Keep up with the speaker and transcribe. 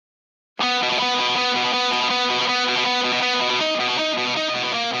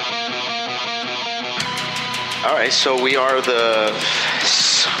All right, so we are the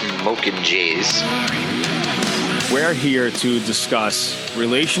Smoking Jays. We're here to discuss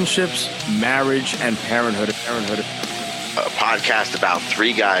relationships, marriage, and parenthood. A podcast about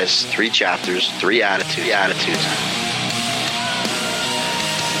three guys, three chapters, three attitudes.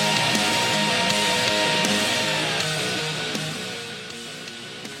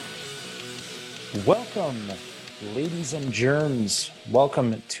 Welcome, ladies and germs.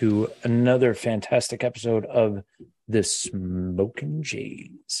 Welcome to another fantastic episode of the Smoking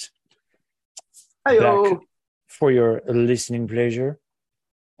Jays. Hi-yo. Back for your listening pleasure.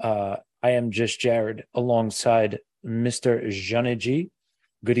 I am just Jared alongside Mr. Janeji.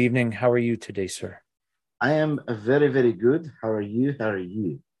 Good evening. How are you today, sir? I am very, very good. How are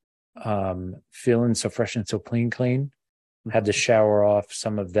you? Feeling so fresh and so clean. Had to shower off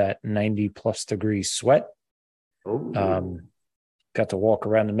some of that 90 plus degree sweat. Got to walk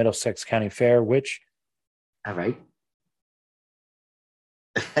around the Middlesex County Fair, which all right.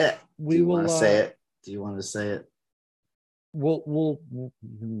 we Do you will want to say it? Do you want to say it? We'll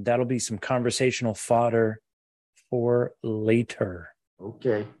that'll be some conversational fodder for later.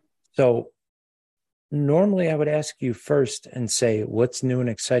 Okay. So normally I would ask you first and say what's new and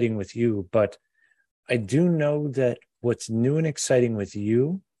exciting with you, but I do know that what's new and exciting with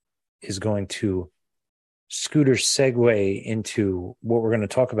you is going to scooter segue into what we're going to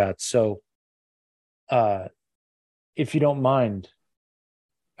talk about. So if you don't mind,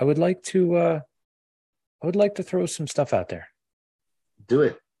 I would like to throw some stuff out there. Do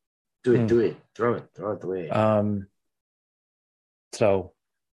it. Throw it away. So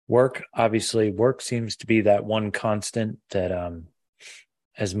work seems to be that one constant that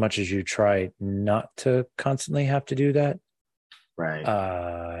as much as you try not to constantly have to do that,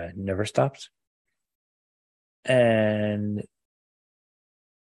 right, never stops. And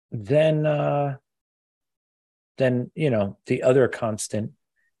then you know, the other constant,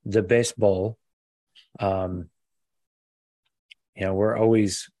 the baseball, you know, we're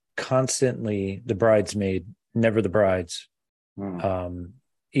always constantly the bridesmaid, never the brides. Even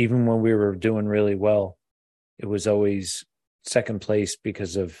when we were doing really well, it was always second place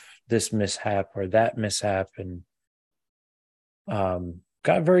because of this mishap or that mishap, and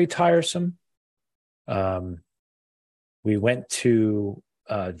got very tiresome. We went to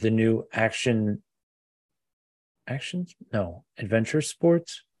the new Adventure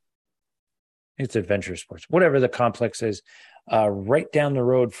Sports. It's Adventure Sports, whatever the complex is, right down the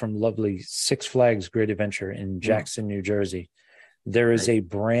road from lovely Six Flags Great Adventure in Jackson, New Jersey. There is a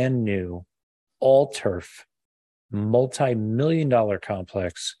brand new all-turf, multi-million-dollar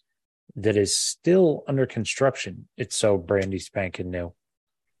complex that is still under construction. It's so brandy spanking new.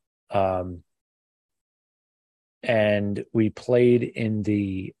 And we played in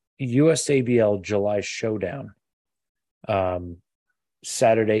the USABL July Showdown.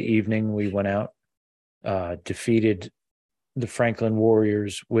 Saturday evening, we went out, defeated the Franklin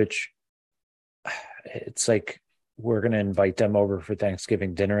Warriors, which it's like we're going to invite them over for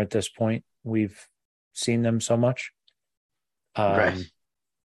Thanksgiving dinner at this point. We've seen them so much. Then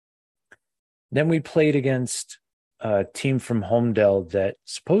we played against a team from Homedale that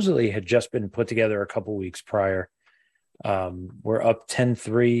supposedly had just been put together a couple weeks prior. We're up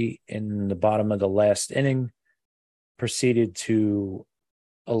 10-3 in the bottom of the last inning, proceeded to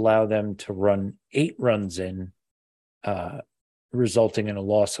allow them to run 8 runs in, resulting in a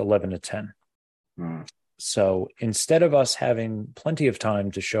loss 11-10. So instead of us having plenty of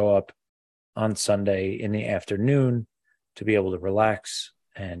time to show up on Sunday in the afternoon to be able to relax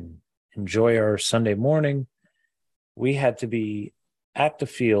and enjoy our Sunday morning, we had to be at the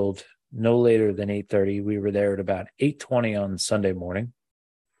field no later than 8:30. We were there at about 8:20 on Sunday morning.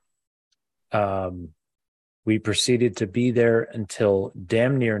 We proceeded to be there until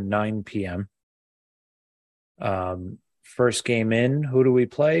damn near 9 p.m. First game in, who do we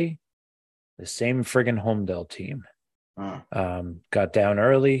play? The same friggin' Homedale team. Got down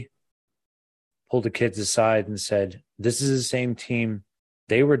early, pulled the kids aside and said, this is the same team.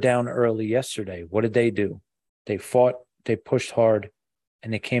 They were down early yesterday. What did they do? They fought, they pushed hard,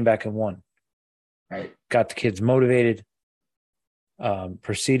 and they came back and won. Right. Got the kids motivated,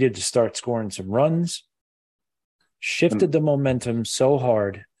 proceeded to start scoring some runs, shifted the momentum so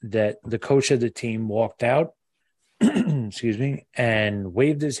hard that the coach of the team walked out, excuse me, and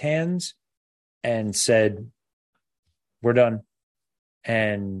waved his hands and said, we're done,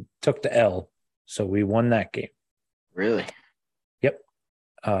 and took the L. So we won that game. Really? Yep.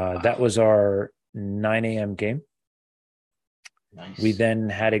 That was our 9 a.m. game. Nice. We then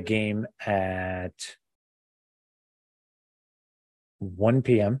had a game at 1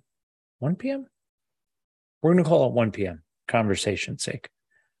 p.m. 1 p.m.? We're going to call it 1 p.m. conversation's sake.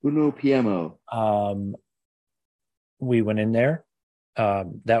 1 p.m. We went in there.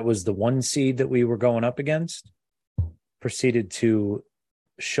 That was the 1 seed that we were going up against. Proceeded to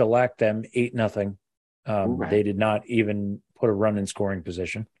shellac them 8-0. Right. They did not even put a run in scoring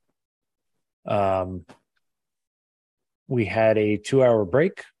position. We had a 2-hour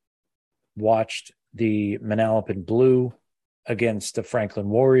break, watched the Manalapan Blue against the Franklin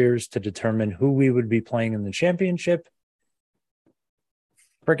Warriors to determine who we would be playing in the championship.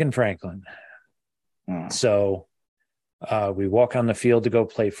 Frickin' Franklin. So we walk on the field to go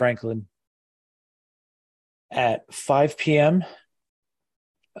play Franklin. At 5 p.m.,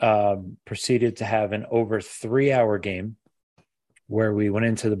 proceeded to have an over 3-hour game where we went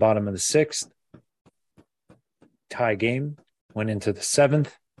into the bottom of the 6th, tie game, went into the 7th,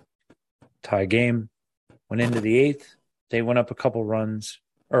 tie game, went into the 8th. They went up a couple runs,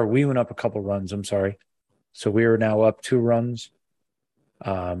 or we went up a couple runs, I'm sorry. So we are now up 2 runs.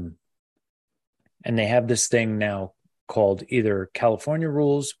 And they have this thing now called either California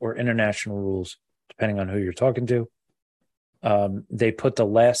rules or international rules, depending on who you're talking to. They put the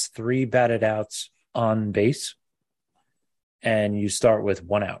last 3 batted outs on base, and you start with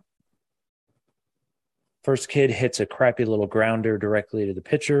 1 out. First kid hits a crappy little grounder directly to the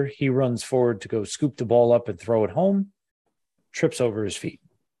pitcher. He runs forward to go scoop the ball up and throw it home, trips over his feet.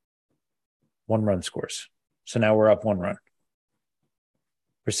 1 run scores. So now we're up 1 run.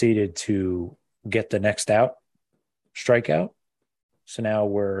 Proceeded to get the next out, strikeout. So now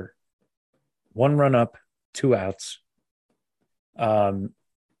we're 1 run up, 2 outs.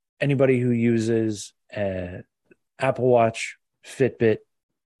 Anybody who uses an Apple Watch, Fitbit,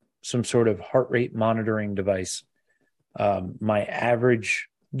 some sort of heart rate monitoring device, my average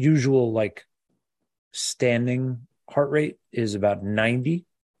usual like standing heart rate is about 90.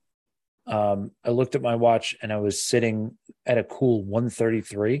 I looked at my watch and I was sitting at a cool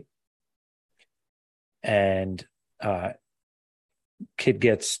 133, and kid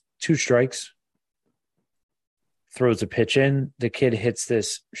gets 2 strikes, throws a pitch in. The kid hits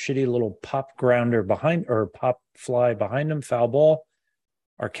this shitty little pop grounder behind, or pop fly behind him, foul ball.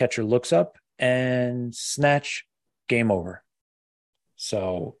 Our catcher looks up and snatch, game over.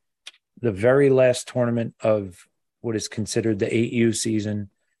 So the very last tournament of what is considered the 8U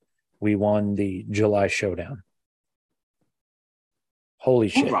season, we won the July Showdown. Holy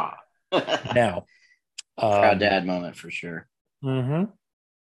shit. Now. Proud dad moment for sure. Mm-hmm.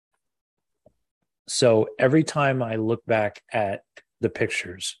 So every time I look back at the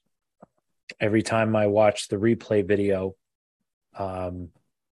pictures, every time I watch the replay video,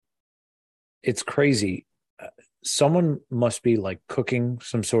 it's crazy. Someone must be like cooking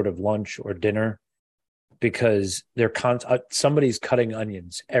some sort of lunch or dinner, because they're somebody's cutting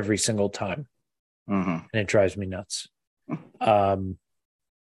onions every single time. And it drives me nuts. The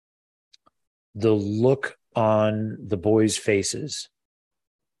look on the boys' faces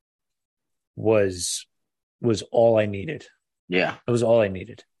was all I needed. Yeah. It was all I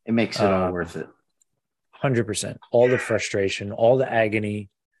needed. It makes it all worth it. 100%. All the frustration, all the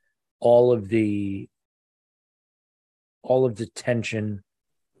agony, all of the tension,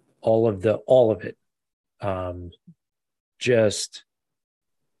 all of it. Just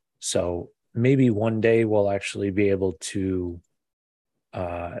so maybe one day we'll actually be able to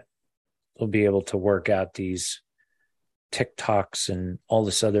work out these TikToks and all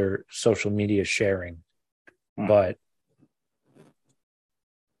this other social media sharing. But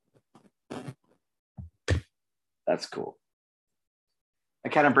that's cool.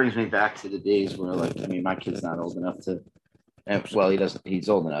 That kind of brings me back to the days where, like, I mean, my kid's not old enough to, well, he's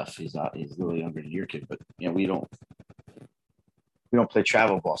old enough. He's a little younger than your kid, but you know, we don't play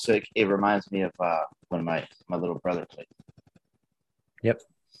travel ball. So it reminds me of when my little brother played. Yep.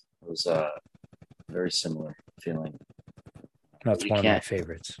 It was very similar feeling. That's one of my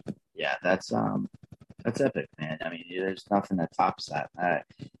favorites. Yeah, that's epic, man. I mean, there's nothing that tops that.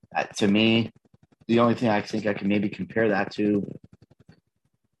 To me, the only thing I think I can maybe compare that to,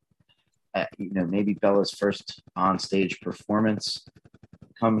 maybe Bella's first on-stage performance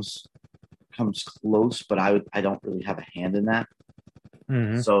comes close, but I don't really have a hand in that.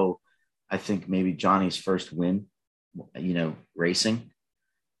 Mm-hmm. So I think maybe Johnny's first win, racing,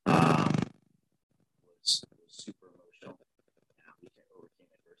 was super emotional. We overcame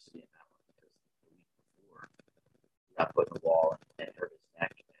adversity in that one, because the week before he got put in the wall and hurt his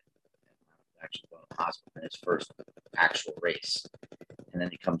neck, and actually going to the hospital in his first actual race. And then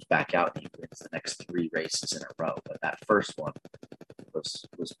he comes back out and he wins the next 3 races in a row. But that first one was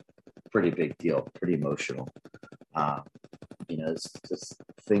pretty big deal, pretty emotional. It's just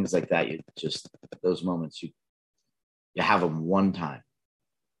things like that. You just those moments you have them one time.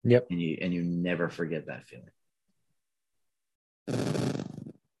 Yep. And you never forget that feeling.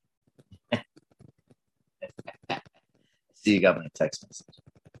 See, you got my text message.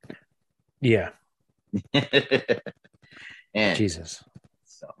 Yeah. And Jesus.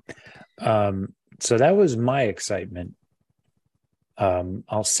 So that was my excitement.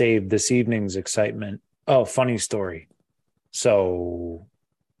 I'll save this evening's excitement. Oh, funny story. So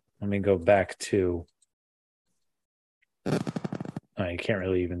let me go back to. Oh, you can't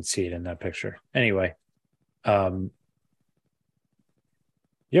really even see it in that picture. Anyway, you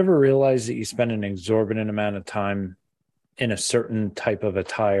ever realize that you spend an exorbitant amount of time in a certain type of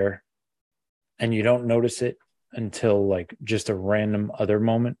attire and you don't notice it until like just a random other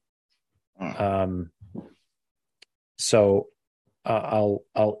moment? So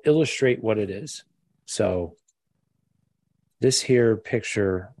I'll illustrate what it is. So this here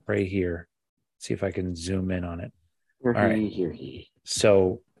picture right here, see if I can zoom in on it. All right. Here.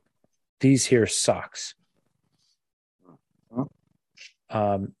 So these here socks.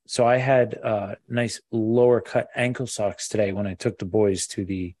 So I had nice lower cut ankle socks today when I took the boys to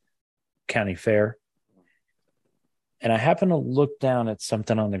the county fair. And I happened to look down at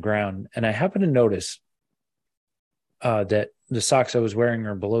something on the ground, and I happened to notice that the socks I was wearing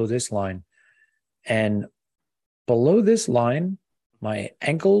are below this line. And below this line, my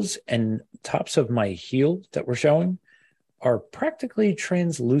ankles and tops of my heel that were showing are practically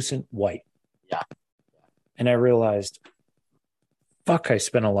translucent white. Yeah. And I realized, fuck, I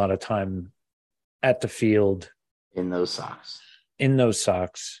spent a lot of time at the field. In those socks.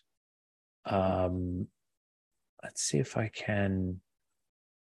 Let's see if I can.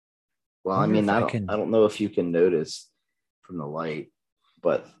 Well, I mean, I don't know if you can notice from the light,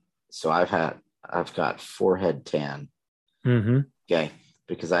 but so I've got forehead tan. Mm-hmm. Okay.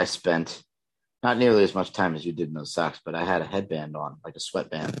 Because I spent not nearly as much time as you did in those socks, but I had a headband on, like a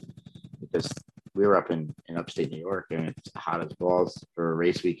sweatband, because we were up in upstate New York and it's hot as balls for a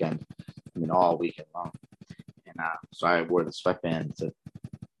race weekend. I mean, all weekend long. And so I wore the sweatband to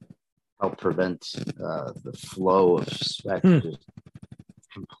help prevent the flow of sweat to just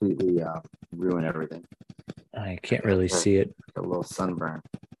completely ruin everything. I can't really see it. A little sunburn.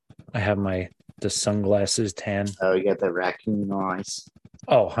 I have the sunglasses tan. Oh, you got the raccoon eyes.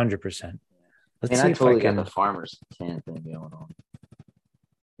 Oh, 100%. Let's see I if I can. got the farmer's tan thing going on.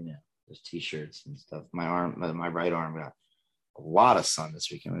 You know, those t-shirts and stuff. My right arm got a lot of sun this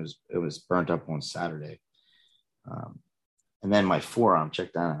weekend. It was burnt up on Saturday. And then my forearm,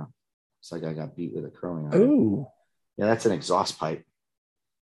 check that out. It's like I got beat with a curling iron. Ooh. Yeah, that's an exhaust pipe.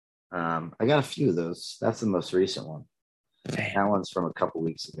 I got a few of those. That's the most recent one. Damn. That one's from a couple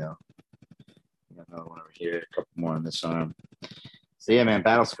weeks ago. I got another one over here, a couple more on this arm. So yeah, man,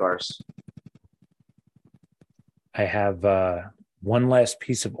 battle scars. I have one last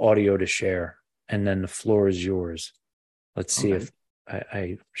piece of audio to share, and then the floor is yours. Let's see if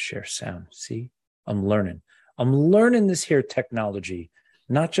I share sound. See, I'm learning this here technology,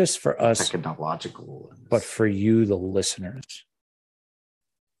 not just for us, technological, but for you, the listeners.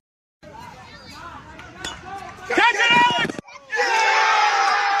 Catch it, Alex!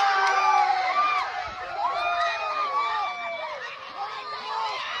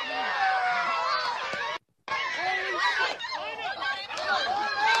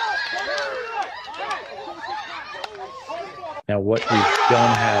 Now, what we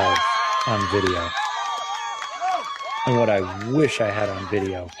don't have on video, and what I wish I had on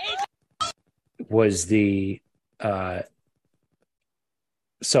video, was the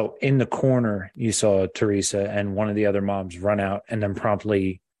so in the corner you saw Teresa and one of the other moms run out and then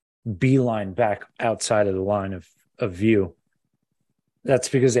promptly beeline back outside of the line of view. That's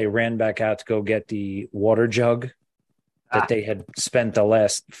because they ran back out to go get the water jug that they had spent the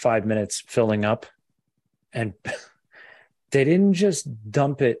last 5 minutes filling up, and they didn't just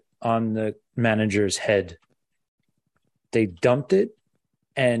dump it on the manager's head. They dumped it,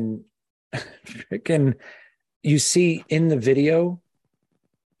 and freaking, you see in the video,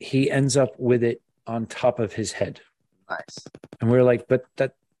 he ends up with it on top of his head. Nice. And we're like, but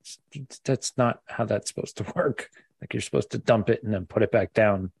that's not how that's supposed to work. Like, you're supposed to dump it and then put it back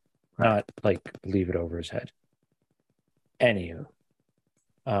down, not like leave it over his head. Anywho.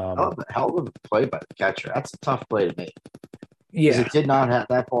 Hell of a play by the catcher. That's a tough play to make. Yeah. It did not have,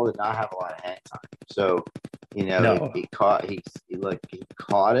 that ball did not have a lot of hang time. So, you know, he caught it.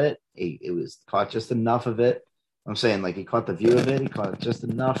 It was caught just enough of it. I'm saying, like, he caught the view of it. He caught it just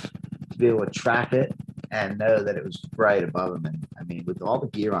enough to be able to track it and know that it was right above him. And I mean, with all the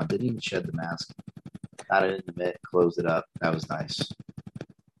gear on, didn't even shed the mask. Got it in the mitt, closed it up. That was nice.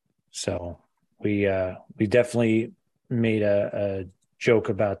 So we definitely made a joke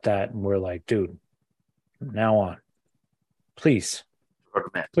about that, and we're like, dude, from now on, please throw the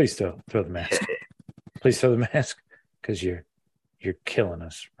mask. Please throw the mask, because you're killing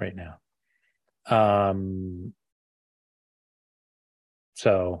us right now.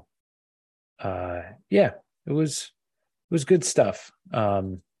 So yeah, it was good stuff.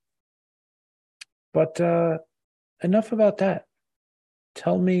 But enough about that.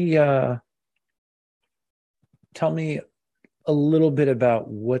 Tell me a little bit about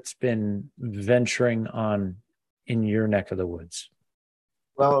what's been venturing on in your neck of the woods.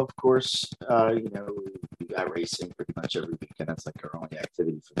 Well, of course, we got racing pretty much every weekend. That's like our only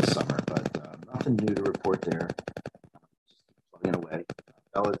activity for the summer, but nothing new to report there. Just plugging away.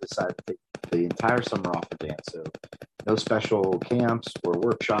 Bella decided to take the entire summer off of dance, so no special camps or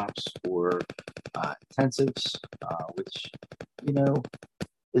workshops or intensives, which,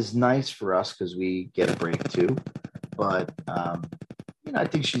 is nice for us because we get a break too. But, I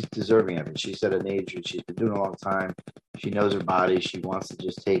think she's deserving of it. She's at an age where she's been doing it a long time. She knows her body. She wants to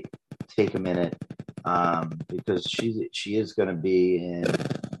just take a minute, because she is going to be in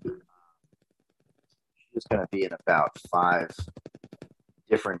about 5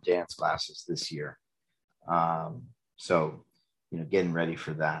 different dance classes this year. So, getting ready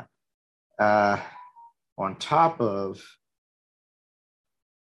for that. On top of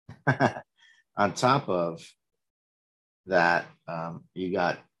that, you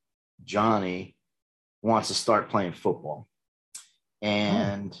got Johnny wants to start playing football,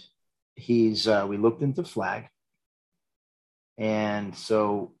 and he's we looked into flag, and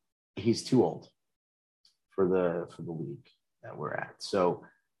so he's too old for the league that we're at. So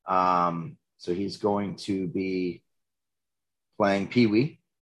he's going to be playing Pee Wee,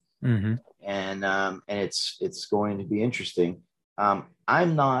 and it's going to be interesting. I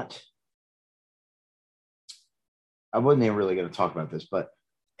wasn't even really going to talk about this, but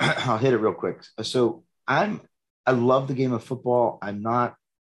I'll hit it real quick. So I love the game of football. I'm not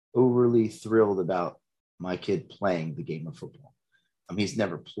overly thrilled about my kid playing the game of football. He's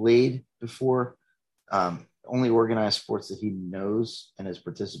never played before. Only organized sports that he knows and has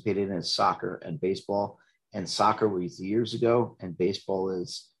participated in is soccer and baseball. And soccer was years ago, and baseball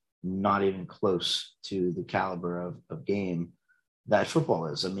is not even close to the caliber of game that football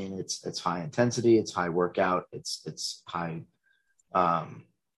is. I mean, it's high intensity, it's high workout, it's high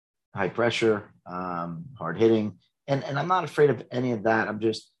pressure, hard hitting, and I'm not afraid of any of that.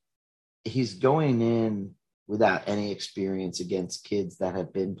 He's going in without any experience against kids that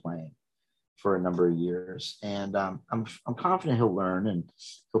have been playing for a number of years, and I'm confident he'll learn and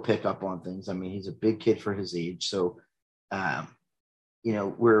he'll pick up on things. I mean, he's a big kid for his age, so the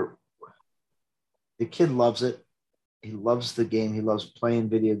kid loves it. He loves the game. He loves playing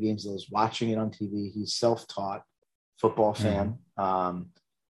video games. He loves watching it on TV. He's self-taught football fan.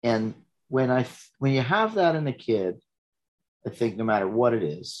 And when you have that in a kid, I think no matter what it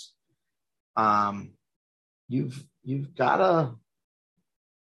is, you've got to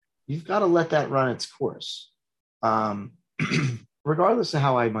let that run its course, regardless of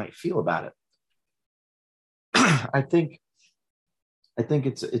how I might feel about it. I think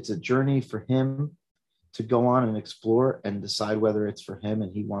it's a journey for him to go on and explore and decide whether it's for him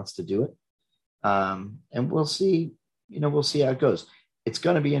and he wants to do it. And we'll see how it goes. It's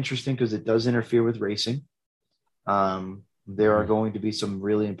going to be interesting because it does interfere with racing. There are going to be some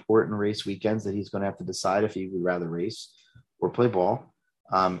really important race weekends that he's going to have to decide if he would rather race or play ball.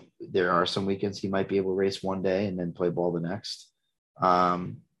 There are some weekends he might be able to race one day and then play ball the next.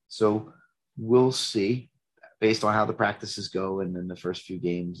 So we'll see based on how the practices go and then the first few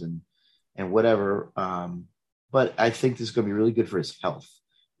games and whatever. But I think this is going to be really good for his health,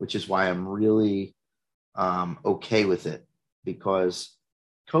 which is why I'm really okay with it, because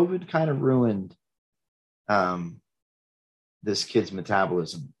COVID kind of ruined this kid's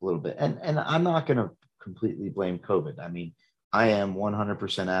metabolism a little bit. And I'm not going to completely blame COVID. I mean, I am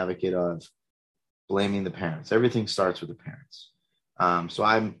 100% advocate of blaming the parents. Everything starts with the parents. So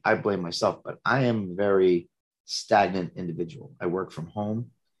I blame myself, but I am a very stagnant individual. I work from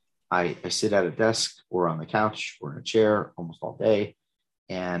home. I sit at a desk or on the couch or in a chair almost all day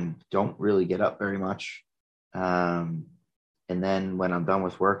and don't really get up very much. And then when I'm done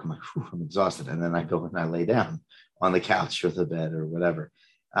with work, I'm like, I'm exhausted. And then I go and I lay down on the couch or the bed or whatever.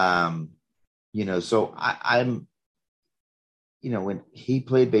 So I'm, when he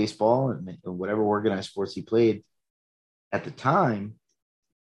played baseball and whatever organized sports he played at the time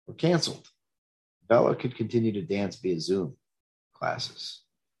were canceled. Bella could continue to dance via Zoom classes.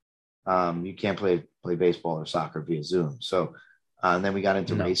 You can't play baseball or soccer via Zoom. So and then we got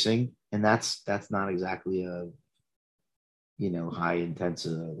into racing, and that's not exactly a, high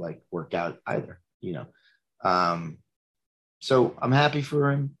intensive like workout either, so I'm happy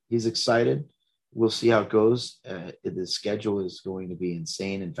for him. He's excited. We'll see how it goes. The schedule is going to be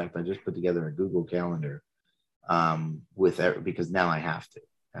insane. In fact, I just put together a Google Calendar because now I have to.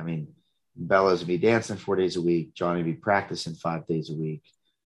 I mean, Bella's will be dancing 4 days a week. Johnny will be practicing 5 days a week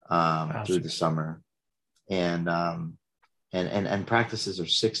through the summer, and practices are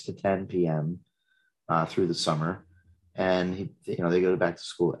 6 to 10 p.m. Through the summer, and they go back to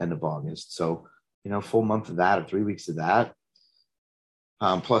school end of August. So full month of that, or 3 weeks of that.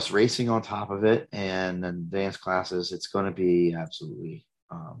 Plus racing on top of it, and then dance classes. It's going to be absolutely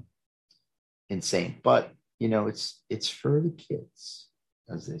insane. But it's for the kids,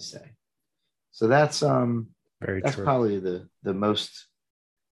 as they say. So that's that's true. probably the most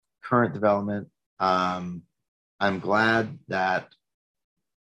current development. I'm glad that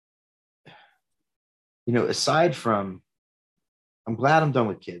aside from, I'm glad I'm done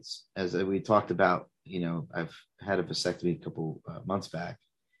with kids, as we talked about. I've had a vasectomy a couple months back.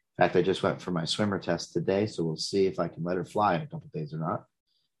 In fact, I just went for my swimmer test today, so we'll see if I can let her fly in a couple of days or not.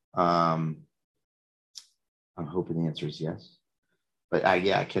 I'm hoping the answer is yes. But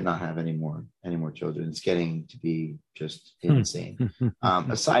I cannot have any more children. It's getting to be just insane.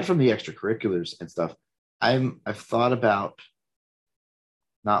 Aside from the extracurriculars and stuff, I've thought about,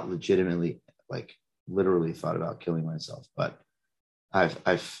 not legitimately, like literally thought about killing myself, but I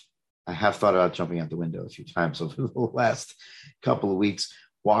have thought about jumping out the window a few times over the last couple of weeks.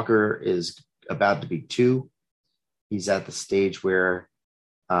 Walker is about to be 2. He's at the stage where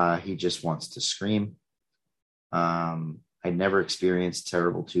he just wants to scream. I never experienced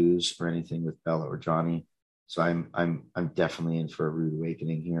terrible 2s or anything with Bella or Johnny, so I'm definitely in for a rude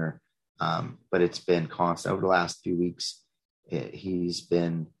awakening here. But it's been constant over the last few weeks. He's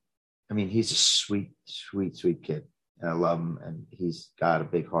a sweet, sweet, sweet kid, and I love him, and he's got a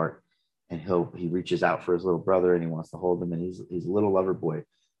big heart. And he reaches out for his little brother, and he wants to hold him, and he's a little lover boy,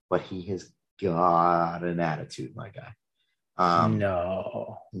 but he has got an attitude, my guy.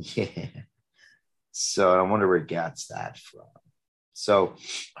 No. Yeah. So I wonder where he gets that from. So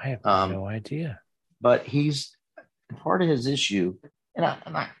I have no idea. But he's part of his issue, and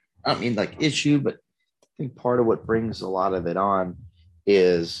I don't mean like issue, but I think part of what brings a lot of it on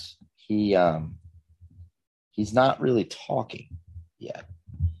is he's not really talking yet.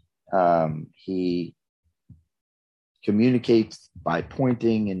 He communicates by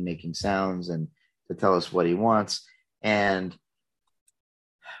pointing and making sounds and to tell us what he wants. And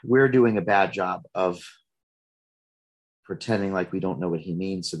we're doing a bad job of pretending like we don't know what he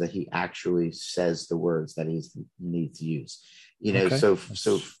means so that he actually says the words that he needs to use. Okay. So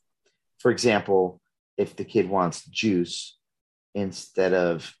for example, if the kid wants juice, instead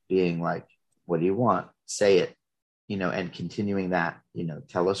of being like, what do you want? Say it, and continuing that,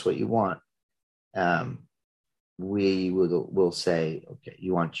 tell us what you want. We'll say, okay,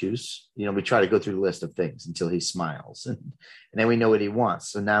 you want juice? We try to go through the list of things until he smiles, and then we know what he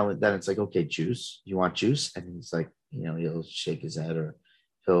wants. So then it's like, okay, juice, you want juice? And he's like, he'll shake his head or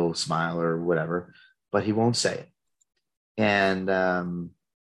he'll smile or whatever, but he won't say it. And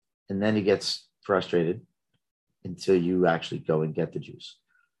then he gets frustrated until you actually go and get the juice.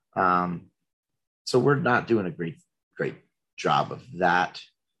 So we're not doing a great job of that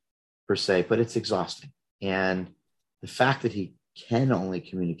per se, but it's exhausting. And the fact that he can only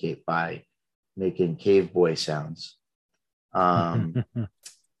communicate by making cave boy sounds,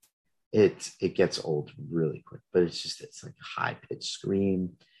 it gets old really quick. But it's like a high pitched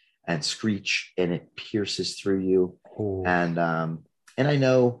scream and screech, and it pierces through you. Ooh. And I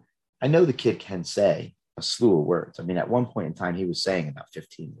know the kid can say a slew of words. I mean, at one point in time, he was saying about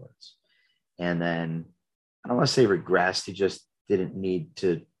 15 words, and then I don't want to say regressed. He just didn't need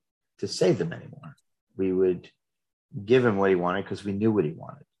to say them anymore. We would give him what he wanted because we knew what he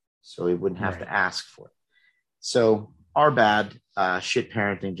wanted, so he wouldn't have to ask for it. So our bad shit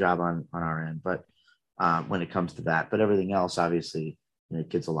parenting job on our end, but when it comes to that, but everything else, obviously, the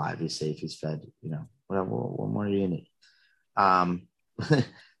kid's alive, he's safe, he's fed. What more do you need?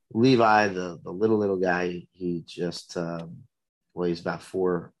 Levi, the little guy, he just he's about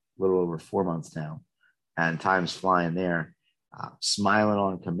little over 4 months now, and time's flying there. Smiling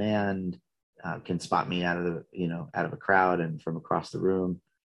on command, can spot me out of a crowd and from across the room,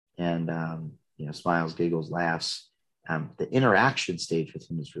 and smiles, giggles, laughs. The interaction stage with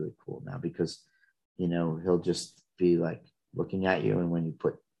him is really cool now because he'll just be like looking at you, and when you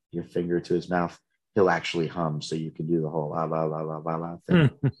put your finger to his mouth, he'll actually hum, so you can do the whole la la la la la la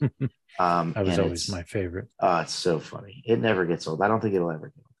thing. That was always my favorite. It's so funny. It never gets old. I don't think it'll ever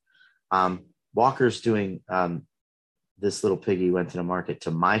get old. Walker's doing This Little Piggy Went to the Market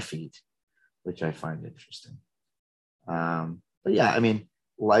to My Feet, which I find interesting. But yeah, I mean,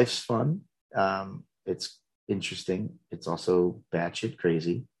 life's fun. It's interesting. It's also batshit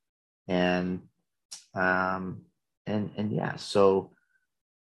crazy. And yeah, so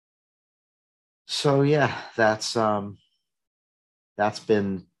yeah, that's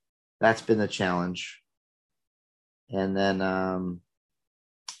been the challenge. And then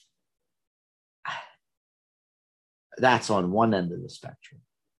that's on one end of the spectrum.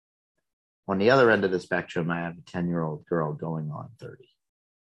 On the other end of the spectrum, I have a 10-year-old girl going on 30.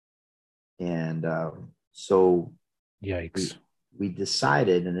 And so Yikes. we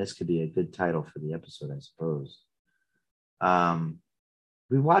decided, and this could be a good title for the episode, I suppose.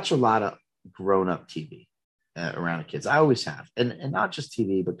 We watch a lot of grown-up TV around the kids. I always have. And not just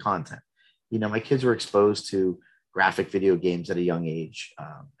TV, but content. You know, my kids were exposed to graphic video games at a young age,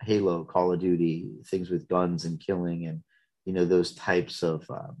 Halo, Call of Duty, things with guns and killing, and, you know, those types of,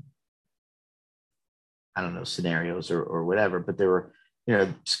 I don't know, scenarios or whatever. But there were, you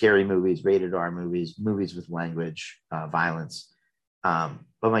know, scary movies, rated R movies, movies with language, violence. But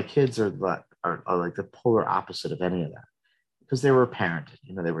my kids are like the polar opposite of any of that, because they were parented.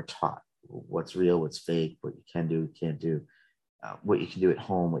 You know, they were taught what's real, what's fake, what you can do, can't do, what you can do at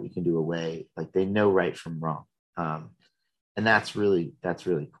home, what you can do away. Like, they know right from wrong. And that's really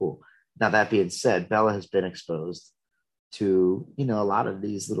cool. Now, that being said, Bella has been exposed to, you know, a lot of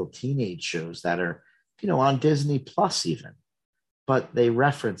these little teenage shows that are, you know, on Disney Plus even, but they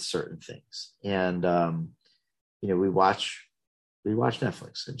reference certain things. And, you know, we watch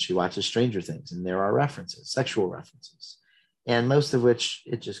Netflix, and she watches Stranger Things, and there are references, sexual references, and most of which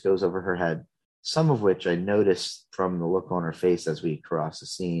it just goes over her head. Some of which I notice from the look on her face as we cross a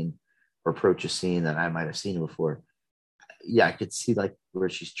scene or approach a scene that I might have seen before. Yeah, I could see like where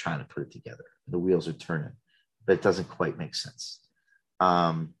she's trying to put it together. The wheels are turning, but it doesn't quite make sense.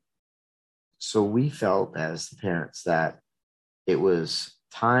 So we felt as the parents that it was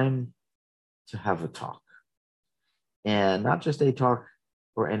time to have a talk, and not just a talk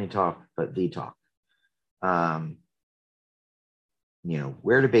or any talk, but the talk. You know,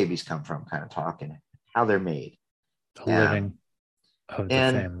 where do babies come from kind of talk, and how they're made. The living of the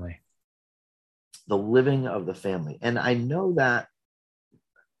family. The living of the family. And I know that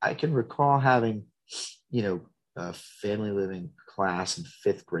I can recall having, you know, a family living class in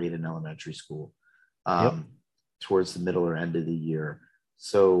 5th grade in elementary school, towards the middle or end of the year.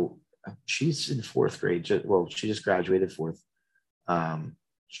 So she's in 4th grade. Well, she just graduated 4th.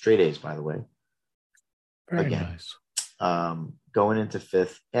 Straight A's, by the way. Very nice. Going into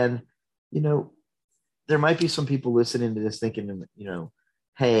 5th. And, you know, there might be some people listening to this thinking, you know,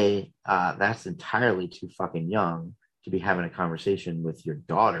 hey, that's entirely too fucking young to be having a conversation with your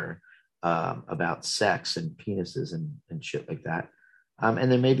daughter about sex and penises and shit like that. And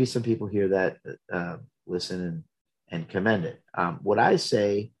there may be some people here that listen and commend it. What I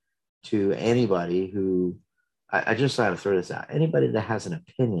say to anybody who, I just got to throw this out, anybody that has an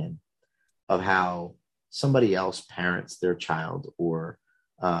opinion of how somebody else parents their child or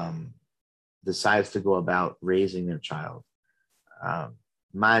decides to go about raising their child,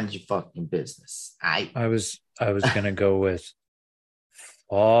 mind your fucking business. I was gonna go with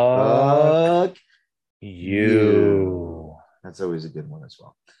fuck you. That's always a good one as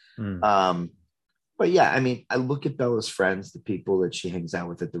well. But yeah, I mean, I look at Bella's friends, the people that she hangs out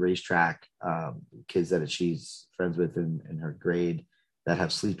with at the racetrack, kids that she's friends with in her grade that have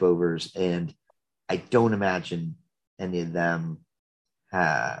sleepovers, and I don't imagine any of them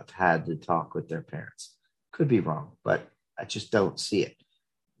have had to talk with their parents. Could be wrong, but I just don't see it.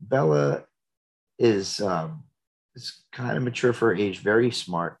 Bella is kind of mature for her age, very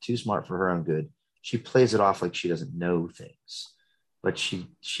smart, too smart for her own good. She plays it off like she doesn't know things, but she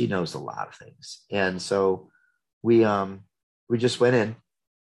knows a lot of things. And so we just went in,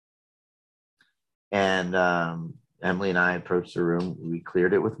 and Emily and I approached the room. We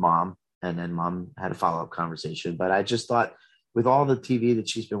cleared it with Mom, and then Mom had a follow-up conversation. But I just thought, with all the TV that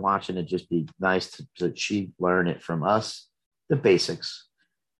she's been watching, it'd just be nice that she learn it from us, the basics,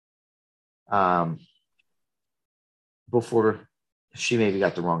 before she maybe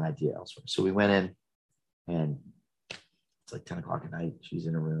got the wrong idea elsewhere. So we went in, and it's like 10 o'clock at night. She's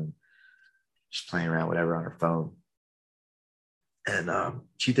in her room. She's playing around, whatever, on her phone. And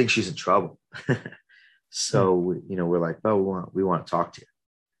she thinks she's in trouble. So, we're like, oh, we want to talk to you.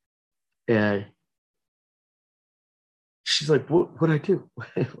 And she's like, what'd I do?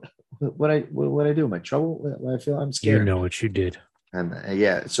 What'd I do? Am I in trouble? When I feel I'm scared. You know what you did. And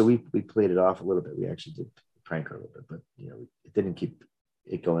yeah, so we played it off a little bit. We actually did prank her a little bit, but it didn't keep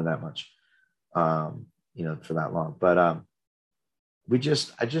it going that much, for that long. But I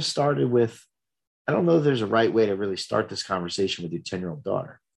just started with, I don't know if there's a right way to really start this conversation with your 10-year-old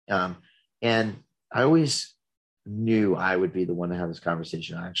daughter. And I always knew I would be the one to have this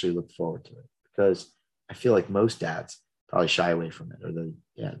conversation. I actually looked forward to it because I feel like most dads probably shy away from it, or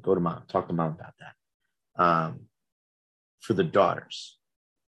go to mom, talk to mom about that. For the daughters,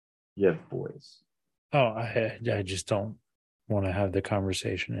 you have boys. Oh, I just don't want to have the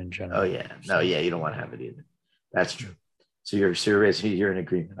conversation in general. Oh yeah, no, yeah, you don't want to have it either. That's true. So you're in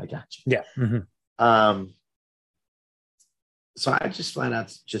agreement. I got you. Yeah. Mm-hmm. So I just flat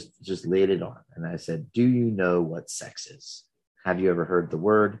out just laid it on, and I said, "Do you know what sex is? Have you ever heard the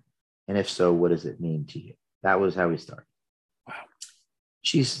word? And if so, what does it mean to you?" That was how we started. Wow.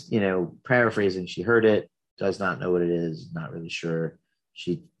 She's, paraphrasing. She heard it, does not know what it is, not really sure.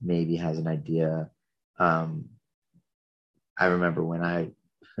 She maybe has an idea. I remember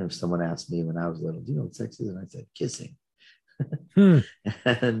if someone asked me when I was little, "Do you know what sex is?" And I said, "Kissing."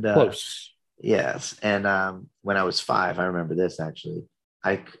 And Close. Yes. And when I was 5, I remember this actually.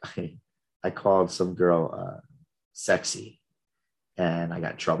 I called some girl sexy, and I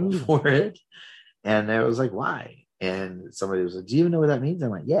got in trouble for it. And I was like, "Why?" And somebody was like, "Do you even know what that means?" I'm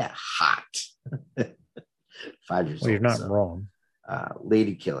like, "Yeah, hot." 5 years old. Well, you're not wrong.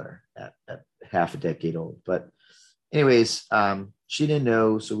 Lady killer at half a decade old. But anyways, she didn't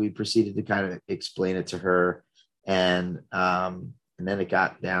know, so we proceeded to kind of explain it to her. And then it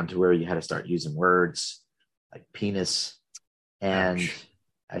got down to where you had to start using words like penis. And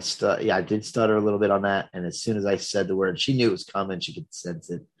Ouch. I did stutter a little bit on that. And as soon as I said the word, she knew it was coming. She could sense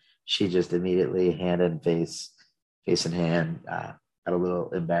it. She just immediately hand in face in hand, got a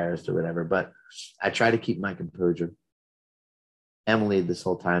little embarrassed or whatever. But I try to keep my composure. Emily, this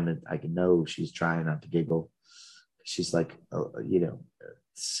whole time, I can know she's trying not to giggle. She's like,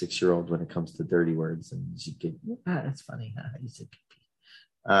 6-year-old when it comes to dirty words, and she could, that's funny. You said pee.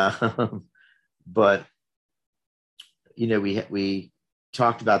 But we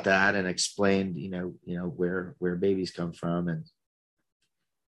talked about that and explained, where babies come from, and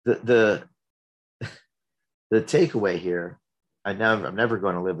the takeaway here. I'm never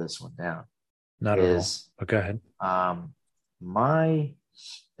going to live this one down. Not at all. But go ahead. My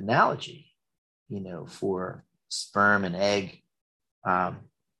analogy, for sperm and egg,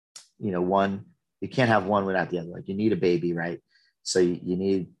 one, you can't have one without the other. Like you need a baby, right? So you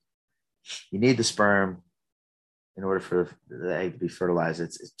need the sperm in order for the egg to be fertilized.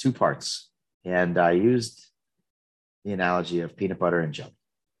 It's 2 parts. And I used the analogy of peanut butter and jelly.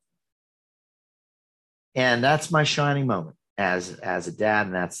 And that's my shining moment as a dad.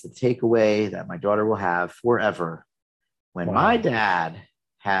 And that's the takeaway that my daughter will have forever. When my dad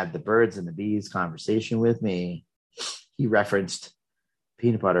had the birds and the bees conversation with me, he referenced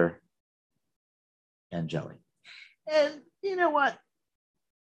peanut butter and jelly. And you know what?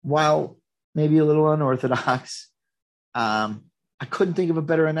 While maybe a little unorthodox, I couldn't think of a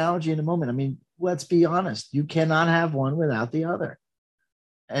better analogy in the moment. I mean, let's be honest. You cannot have one without the other.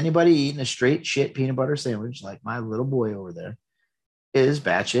 Anybody eating a straight shit peanut butter sandwich like my little boy over there is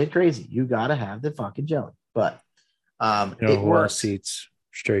batshit crazy. You got to have the fucking jelly. But who else eats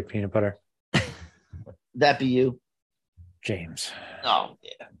straight peanut butter? That be you, James. Oh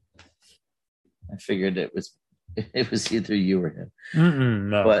yeah, I figured it was either you or him.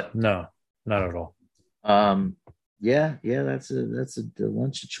 No, but no, not at all. Yeah, that's a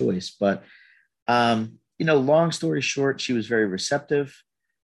lunch of choice. But long story short, she was very receptive.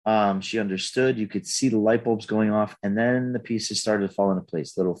 She understood. You could see the light bulbs going off, and then the pieces started to fall into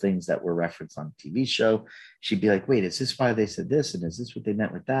place. Little things that were referenced on the TV show. She'd be like, "Wait, is this why they said this? And is this what they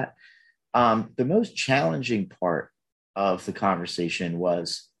meant with that?" The most challenging part of the conversation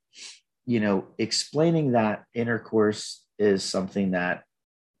was, explaining that intercourse is something that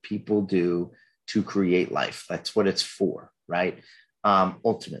people do to create life. That's what it's for, right?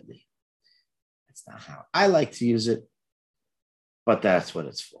 Ultimately, that's not how I like to use it, but that's what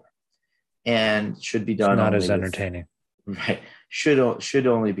it's for, and should be done. It's not as entertaining, right? Should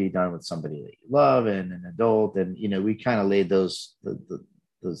only be done with somebody that you love and an adult. And we kind of laid those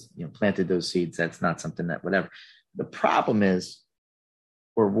planted those seeds. That's not something that whatever. The problem is,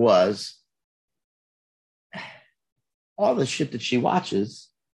 or was, all the shit that she watches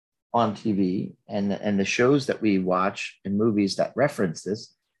on TV and the shows that we watch and movies that reference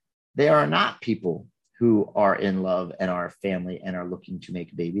this, they are not people who are in love and are family and are looking to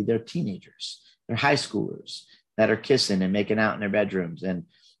make a baby. They're teenagers. They're high schoolers that are kissing and making out in their bedrooms. And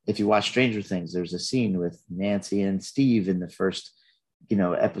if you watch Stranger Things, there's a scene with Nancy and Steve in the first,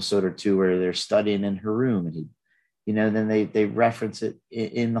 episode or two where they're studying in her room, and then they reference it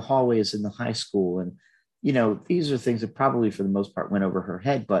in the hallways in the high school. And, these are things that probably for the most part went over her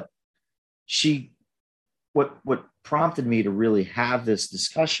head. But what prompted me to really have this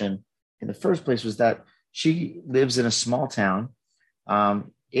discussion in the first place was that she lives in a small town.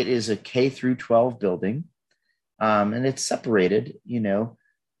 It is a K through 12 building, and it's separated,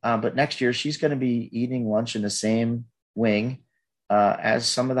 but next year she's going to be eating lunch in the same wing as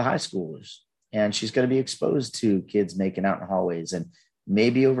some of the high schoolers. And she's going to be exposed to kids making out in hallways and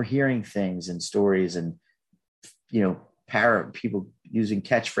maybe overhearing things and stories and, people using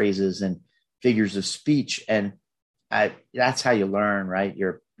catchphrases and figures of speech. And that's how you learn, right?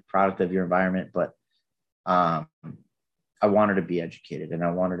 You're a product of your environment. But I want her to be educated and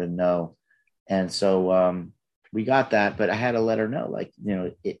I want her to know. And so we got that, but I had to let her know,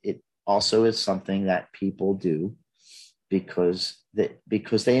 it also is something that people do because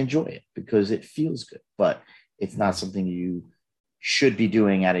they enjoy it, because it feels good, but it's not something you should be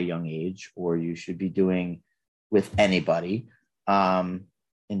doing at a young age or you should be doing with anybody.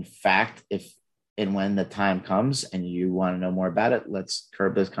 In fact, if and when the time comes and you want to know more about it, let's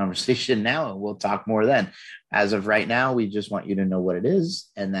curb this conversation now and we'll talk more then. As of right now, we just want you to know what it is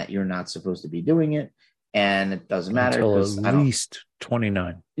and that you're not supposed to be doing it. And it doesn't matter. Until at least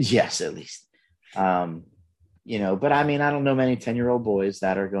 29. Yes, at least. But I mean, I don't know many 10-year-old boys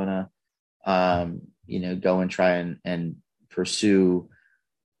that are going to, go and try and pursue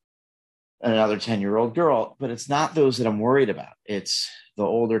another 10-year-old girl, but it's not those that I'm worried about. It's the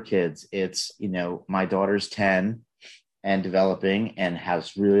older kids. It's, my daughter's 10 and developing and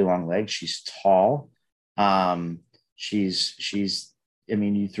has really long legs. She's tall.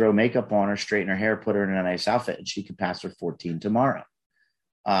 You throw makeup on her, straighten her hair, put her in a nice outfit, and she could pass her 14 tomorrow.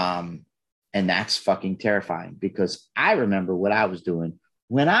 And that's fucking terrifying because I remember what I was doing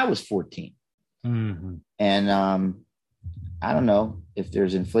when I was 14. Mm-hmm. And I don't know if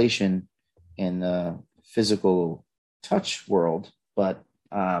there's inflation in the physical touch world, but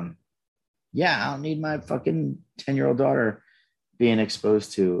I don't need my fucking 10-year-old daughter being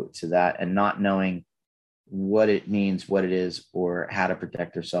exposed to that and not knowing what it means, what it is, or how to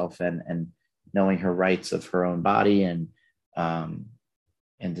protect herself and knowing her rights of her own body and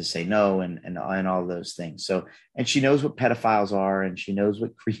to say no and all those things. So, and she knows what pedophiles are and she knows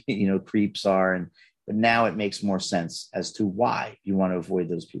what creeps are. But now it makes more sense as to why you want to avoid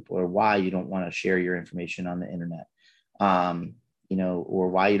those people or why you don't want to share your information on the internet, or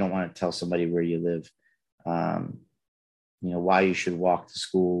why you don't want to tell somebody where you live, why you should walk to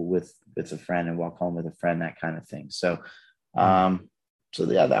school with a friend and walk home with a friend, that kind of thing. So,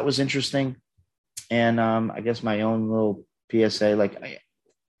 that was interesting. And I guess my own little PSA, I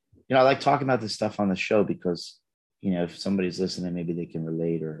like talking about this stuff on the show because, if somebody's listening, maybe they can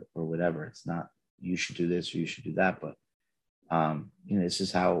relate or whatever. It's not, you should do this or you should do that. But, this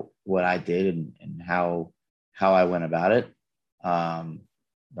is what I did and how I went about it.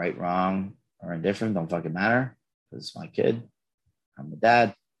 Right, wrong, or indifferent, don't fucking matter because it's my kid. I'm the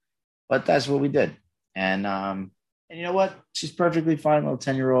dad, but that's what we did. And you know what? She's perfectly fine, little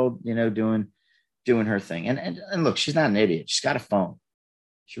 10-year-old, doing her thing. And look, she's not an idiot. She's got a phone.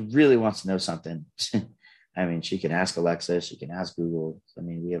 She really wants to know something. I mean, she can ask Alexa, she can ask Google. I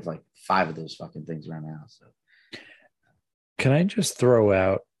mean, we have 5 of those fucking things around the house. So. Can I just throw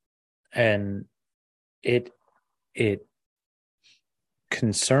out, and it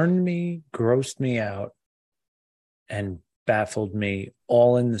concerned me, grossed me out, and baffled me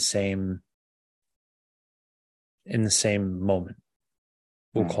all in the same moment.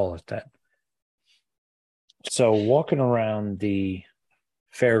 We'll call it that. So walking around the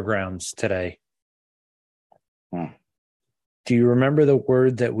fairgrounds today, do you remember the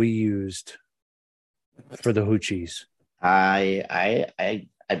word that we used for the hoochies? I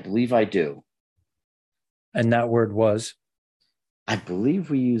believe I do. And that word was? I believe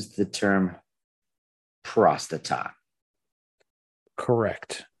we used the term prostata.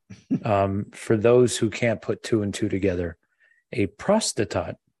 Correct. For those who can't put 2 and 2 together, a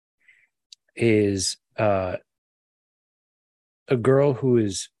prostitute is a girl who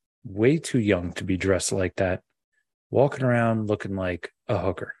is way too young to be dressed like that, walking around looking like a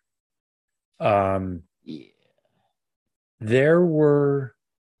hooker. Yeah. There were,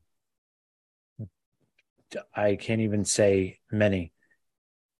 I can't even say many,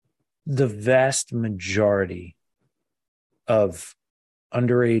 the vast majority of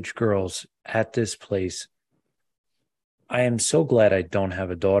underage girls at this place. I am so glad I don't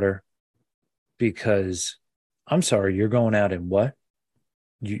have a daughter because I'm sorry, you're going out in what?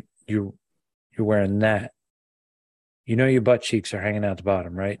 You're wearing that. Your butt cheeks are hanging out the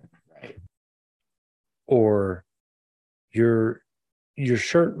bottom, right? Right. Or your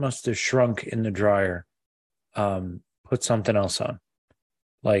shirt must have shrunk in the dryer. Put something else on.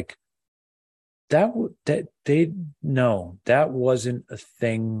 Like that wasn't a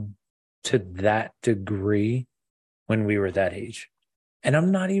thing to that degree when we were that age. And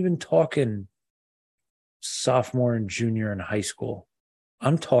I'm not even talking sophomore and junior in high school.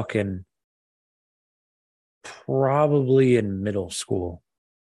 I'm talking probably in middle school,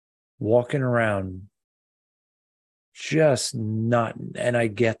 walking around just not, and I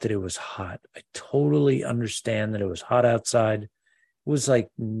get that it was hot. I totally understand that it was hot outside. It was like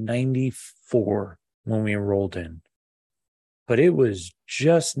 94 when we rolled in, but it was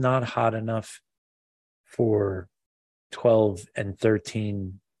just not hot enough for 12 and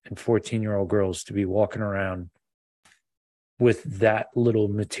 13 and 14-year-old girls to be walking around with that little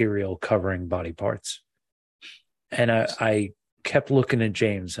material covering body parts. And I kept looking at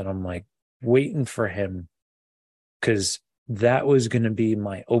James and I'm like waiting for him, because that was going to be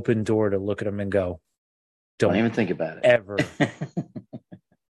my open door to look at him and go, don't even think about it. Ever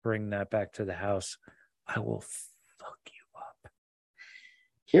bring that back to the house. I will fuck you up.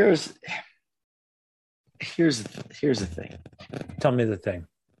 Here's the thing. Tell me the thing.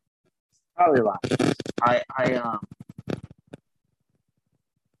 Probably a lot.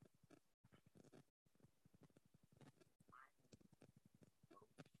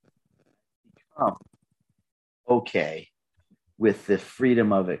 Become okay with the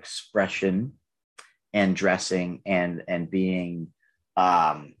freedom of expression and dressing and being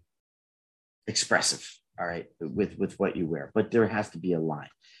expressive, all right, with what you wear. But there has to be a line.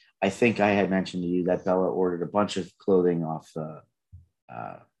 I think I had mentioned to you that Bella ordered a bunch of clothing off the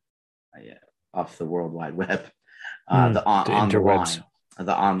World Wide Web, on the line.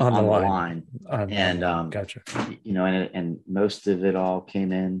 And gotcha. You know, and most of it all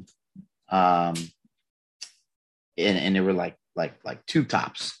came in, and they were like tube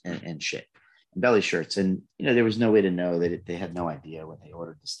tops and shit, and belly shirts, and you know there was no way to know that they had no idea when they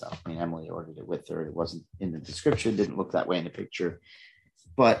ordered the stuff. I mean, Emily ordered it with her. It wasn't in the description. Didn't look that way in the picture.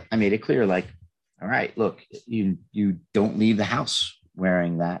 But I made it clear, like, all right, look, you don't leave the house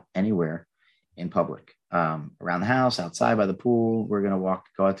wearing that anywhere in public. Around the house, outside by the pool, we're going to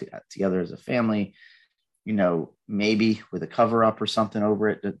go out together as a family, you know, maybe with a cover up or something over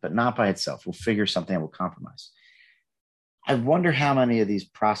it, but not by itself. We'll figure something and we'll compromise. I wonder how many of these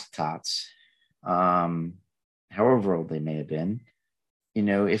prostitutes, however old they may have been, you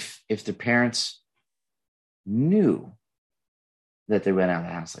know, if the parents knew that they went out of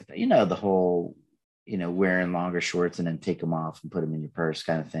the house like that, you know, the whole, you know, wearing longer shorts and then take them off and put them in your purse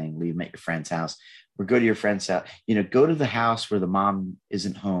kind of thing, leave them at your friend's house, or go to your friend's house, you know, go to the house where the mom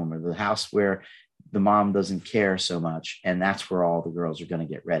isn't home, or the house where the mom doesn't care so much. And that's where all the girls are going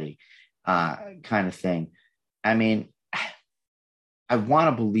to get ready, kind of thing. I mean, I want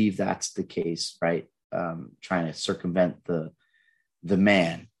to believe that's the case, right? Trying to circumvent the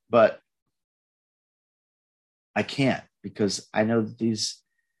man, but I can't, because I know that these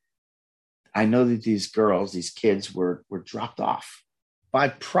girls, these kids were dropped off by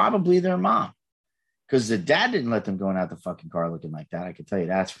probably their mom, because the dad didn't let them go out the fucking car looking like that. I can tell you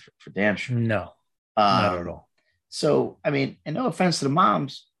that's for damn sure. No, not at all. So, I mean, and no offense to the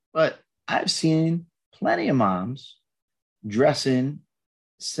moms, but I've seen plenty of moms dressing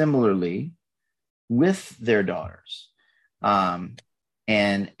similarly with their daughters. And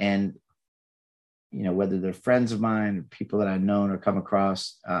you know, whether they're friends of mine or people that I've known or come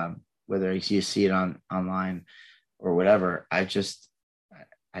across, whether you see it online or whatever, I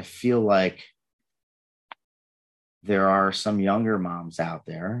feel like there are some younger moms out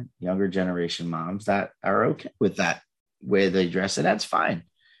there, younger generation moms, that are okay with that way they dress, and that's fine.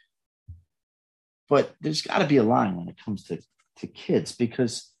 But there's got to be a line when it comes to kids,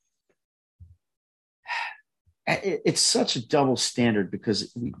 because it's such a double standard,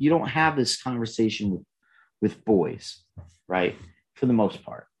 because you don't have this conversation with boys, right? For the most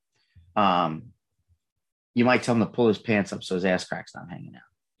part. You might tell him to pull his pants up so his ass crack's not hanging out,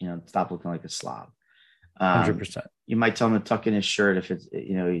 you know, stop looking like a slob. 100%. You might tell him to tuck in his shirt if it's,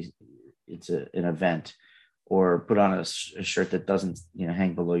 you know, it's an event, or put on a shirt that doesn't, you know,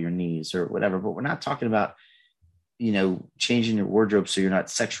 hang below your knees or whatever. But we're not talking about, you know, changing your wardrobe so you're not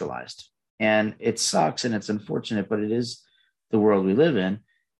sexualized. And it sucks and it's unfortunate, but it is the world we live in,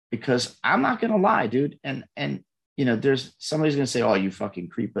 because I'm not going to lie, dude. And, you know, there's somebody's going to say, oh, you fucking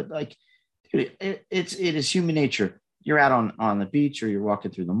creep. But like, dude, it is human nature. You're out on the beach, or you're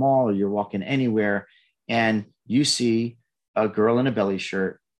walking through the mall, or you're walking anywhere, and you see a girl in a belly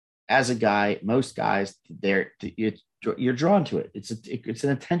shirt. As a guy, most guys, you're drawn to it. It's an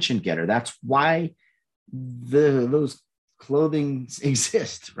attention getter. That's why those clothing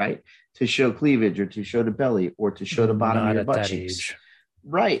exists, right? To show cleavage or to show the belly or to show the bottom of your butt cheeks. Age.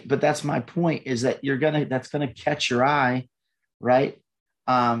 Right. But that's my point, is that that's going to catch your eye. Right.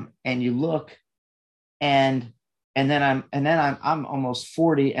 And you look and then I'm almost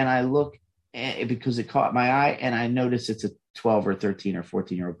 40 and I look because it caught my eye and I notice it's a 12 or 13 or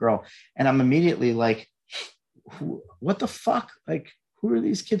 14-year-old girl. And I'm immediately like, what the fuck? Like, who are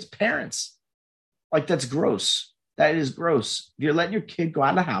these kids' parents? Like, that's gross. That is gross. You're letting your kid go out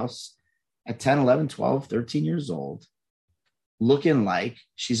of the house at 10, 11, 12, 13 years old, looking like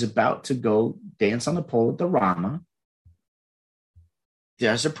she's about to go dance on the pole at the Rama.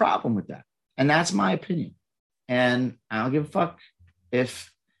 There's a problem with that. And that's my opinion. And I don't give a fuck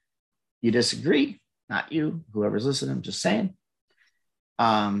if you disagree. Not you, whoever's listening, I'm just saying.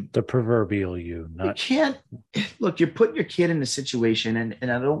 The proverbial you, not you can't look, you're putting your kid in a situation,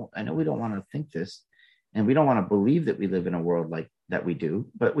 and I know we don't want to think this, and we don't want to believe that we live in a world like that we do,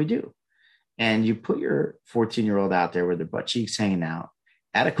 but we do. And you put your 14-year-old out there with their butt cheeks hanging out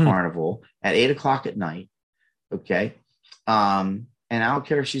at a carnival at 8:00 at night. Okay. And I don't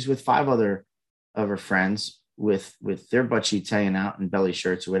care if she's with 5 other of her friends with their butt cheeks hanging out and belly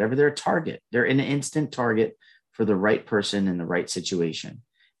shirts or whatever. They're a target. They're an instant target for the right person in the right situation.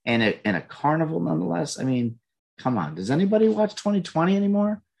 And a carnival, nonetheless. I mean, come on. Does anybody watch 2020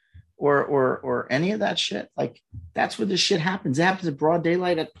 anymore? Or any of that shit? Like, that's where this shit happens. It happens in broad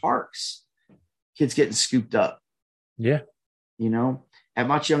daylight at parks. Kids getting scooped up. Yeah. You know, at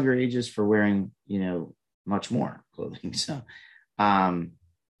much younger ages for wearing, much more clothing. So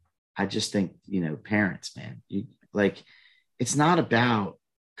I just think, parents, man, it's not about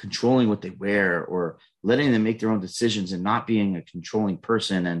controlling what they wear or letting them make their own decisions and not being a controlling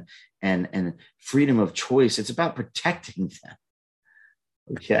person and freedom of choice. It's about protecting them.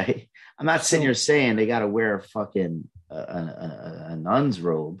 Okay. I'm not sitting here saying they got to wear a fucking a nun's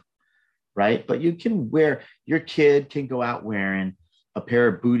robe, right? But your kid can go out wearing a pair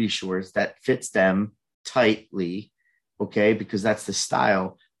of booty shorts that fits them tightly, okay, because that's the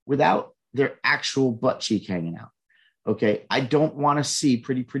style, without their actual butt cheek hanging out. Okay, I don't want to see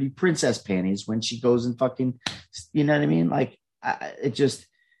pretty princess panties when she goes and fucking, you know what I mean? Like, there's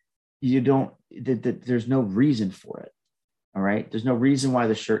no reason for it. All right, there's no reason why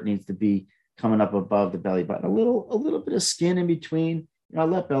the shirt needs to be coming up above the belly button. A little bit of skin in between. I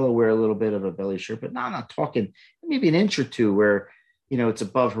let Bella wear a little bit of a belly shirt, but no, I'm not talking maybe an inch or two where it's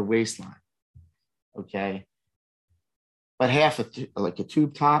above her waistline. Okay, but half like a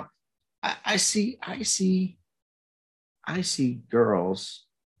tube top. I see girls,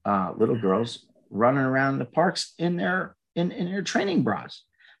 little girls, running around the parks in their training bras.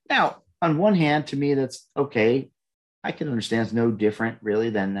 Now, on one hand, to me, that's okay. I can understand it's no different, really,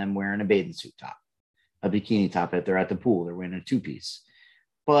 than them wearing a bathing suit top, a bikini top if they're at the pool. They're wearing a 2-piece.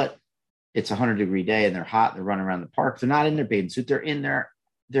 But it's a 100-degree day and they're hot. They're running around the park. They're not in their bathing suit. They're in their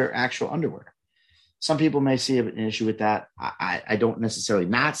actual underwear. Some people may see an issue with that. I don't necessarily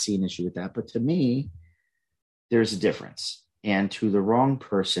not see an issue with that. But to me, there's a difference. And to the wrong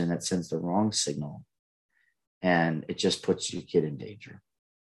person, that sends the wrong signal. And it just puts your kid in danger.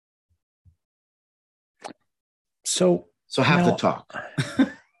 So have to talk.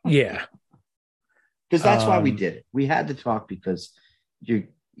 Yeah. Because that's why we did it. We had to talk because you're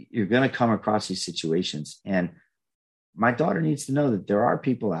going to come across these situations. And my daughter needs to know that there are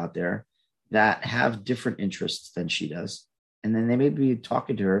people out there that have different interests than she does. And then they may be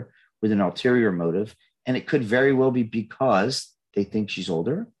talking to her with an ulterior motive. And it could very well be because they think she's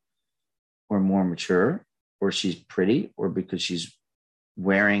older or more mature, or she's pretty, or because she's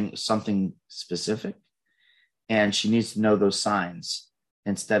wearing something specific. And she needs to know those signs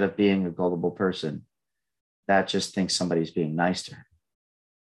instead of being a gullible person that just thinks somebody's being nice to her.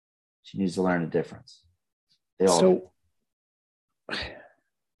 She needs to learn the difference.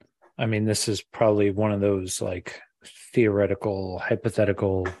 I mean, this is probably one of those like theoretical,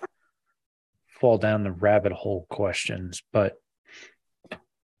 hypothetical, fall down the rabbit hole questions, but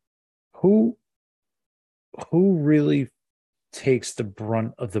who really takes the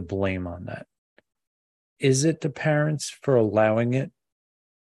brunt of the blame on that? Is it the parents for allowing it?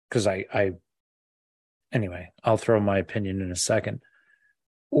 Because anyway, I'll throw my opinion in a second.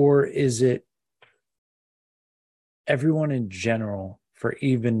 Or is it everyone in general for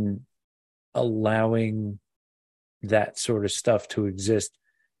even allowing that sort of stuff to exist?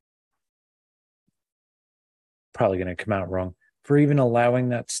 Probably going to come out wrong. For even allowing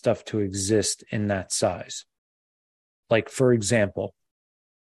that stuff to exist in that size. Like, for example,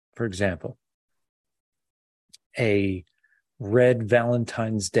 a red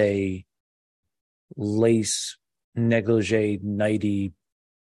Valentine's Day lace negligee nighty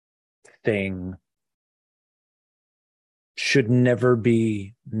thing should never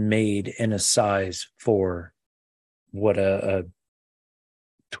be made in a size for what a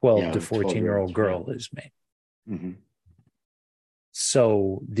 12 to 14-year-old girl is made. Mm-hmm.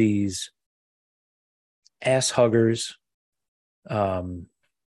 So these ass huggers,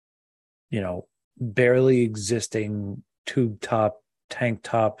 barely existing tube top, tank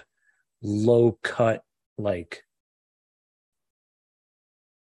top, low cut, like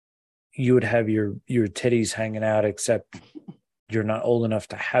you would have your titties hanging out, except you're not old enough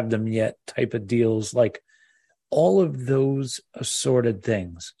to have them yet type of deals. Like all of those assorted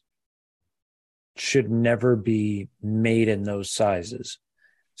things should never be made in those sizes.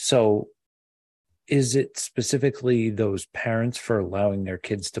 So is it specifically those parents for allowing their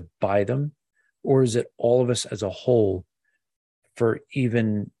kids to buy them? Or is it all of us as a whole for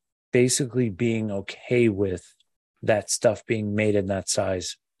even basically being okay with that stuff being made in that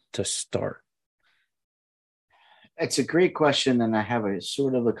size to start? It's a great question, and I have a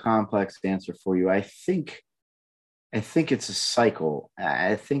sort of a complex answer for you. I think it's a cycle.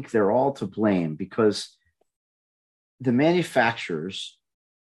 I think they're all to blame because the manufacturers,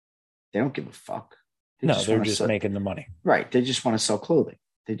 they don't give a fuck. They're just making the money. Right. They just want to sell clothing.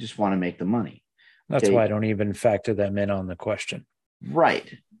 They just want to make the money. That's why I don't even factor them in on the question.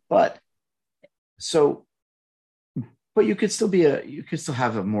 Right. But you could still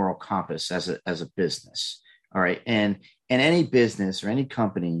have a moral compass as a business. All right. And any business or any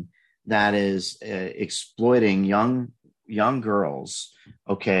company that is exploiting young girls,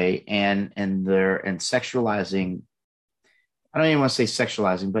 okay, and sexualizing, I don't even want to say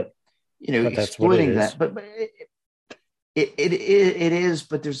sexualizing, but exploiting that. But it is,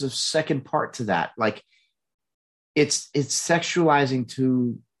 but there's a second part to that. Like it's sexualizing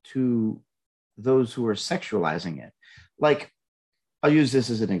to those who are sexualizing it. Like I'll use this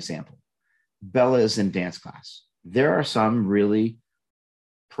as an example. Bella is in dance class. There are some really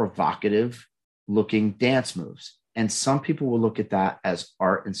provocative looking dance moves. And some people will look at that as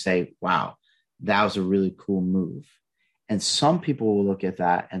art and say, wow, that was a really cool move. And some people will look at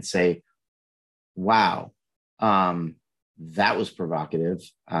that and say, wow, that was provocative.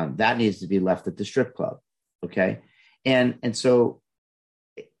 That needs to be left at the strip club. Okay. And so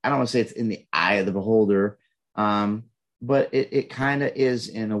I don't want to say it's in the eye of the beholder, but it kind of is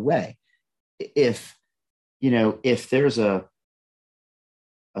in a way. If there's a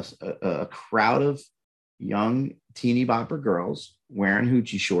crowd of young teeny bopper girls wearing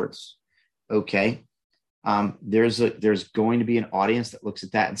hoochie shorts, okay, there's going to be an audience that looks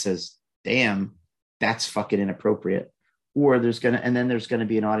at that and says, damn, that's fucking inappropriate. Or there's going to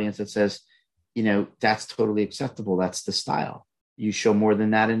be an audience that says, that's totally acceptable. That's the style. You show more than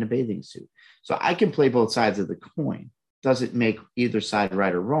that in a bathing suit. So I can play both sides of the coin. Doesn't make either side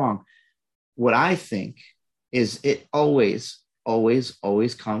right or wrong. What I think is it always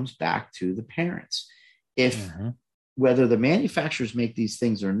comes back to the parents. If whether the manufacturers make these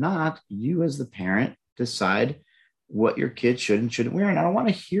things or not, you as the parent decide what your kid should and shouldn't wear. And I don't want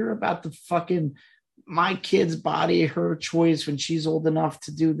to hear about the fucking my kid's body, her choice when she's old enough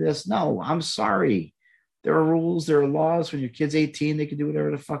to do this. No, I'm sorry. There are rules, there are laws. When your kid's 18, they can do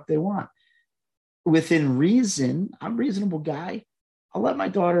whatever the fuck they want. Within reason, I'm a reasonable guy. I'll let my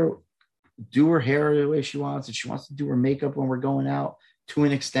daughter do her hair the way she wants. If she wants to do her makeup when we're going out to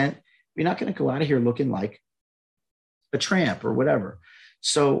an extent, we're not going to go out of here looking like a tramp or whatever.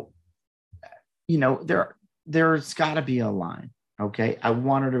 So, there's got to be a line. Okay. I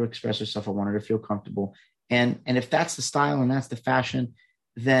want her to express herself. I want her to feel comfortable. And if that's the style and that's the fashion,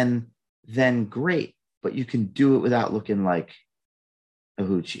 then great. But you can do it without looking like a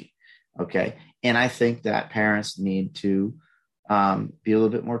hoochie. Okay. And I think that parents need to be a little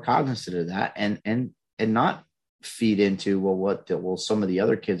bit more cognizant of that and not feed into, well, some of the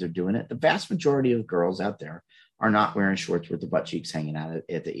other kids are doing it. The vast majority of girls out there are not wearing shorts with the butt cheeks hanging out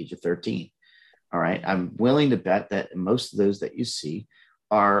at the age of 13. All right. I'm willing to bet that most of those that you see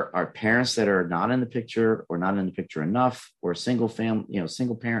are parents that are not in the picture or not in the picture enough, or single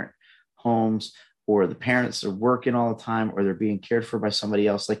parent homes, or the parents are working all the time, or they're being cared for by somebody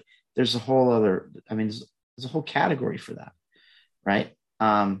else. Like there's a whole other, there's a whole category for that. Right.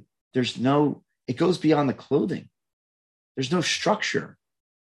 It goes beyond the clothing. There's no structure.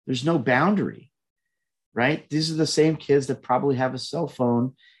 There's no boundary. Right. These are the same kids that probably have a cell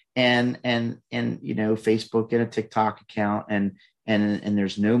phone and Facebook and a TikTok account and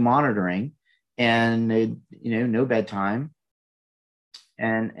there's no monitoring and no bedtime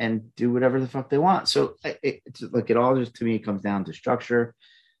and do whatever the fuck they want. So it all just, to me, it comes down to structure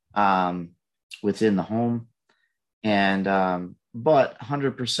within the home. And but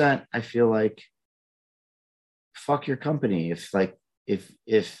 100%, I feel like fuck your company if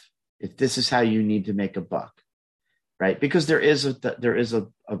this is how you need to make a buck, right? Because there is a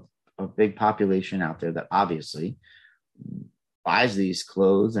big population out there that obviously buys these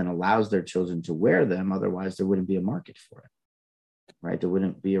clothes and allows their children to wear them. Otherwise, there wouldn't be a market for it, right? There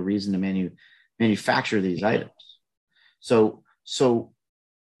wouldn't be a reason to manufacture these items. So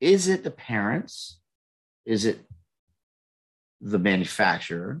is it the parents? Is it the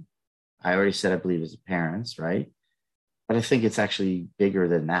manufacturer? I already said I believe it's the parents, right? But I think it's actually bigger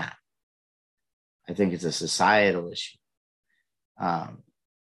than that. I think it's a societal issue. I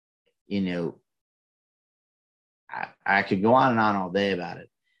could go on and on all day about it.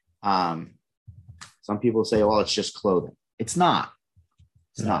 Some people say, well, it's just clothing. It's not.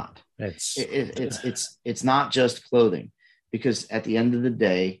 It's not. It's not just clothing, because at the end of the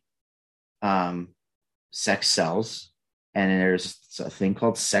day, sex sells, and there's a thing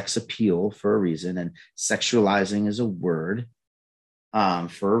called sex appeal for a reason, and sexualizing is a word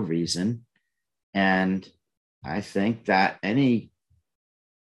for a reason. And I think that you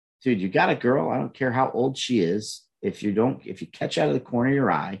got a girl, I don't care how old she is, if you catch out of the corner of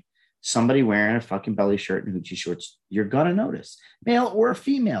your eye somebody wearing a fucking belly shirt and hoochie shorts, you're gonna notice, male or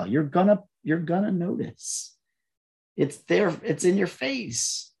female. You're gonna notice. It's there. It's in your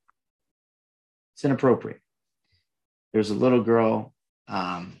face. It's inappropriate. There's a little girl.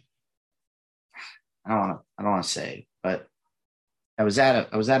 I don't want to say, but I was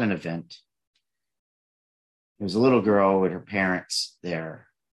at an event. There was a little girl with her parents there,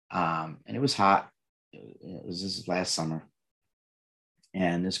 and it was hot. It was this last summer,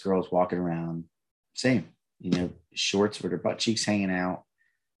 and this girl's walking around, same, shorts with her butt cheeks hanging out.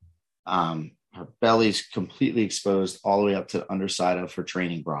 Her belly's completely exposed all the way up to the underside of her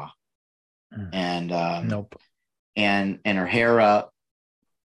training bra. And nope. And her hair up.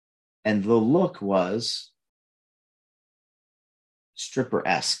 And the look was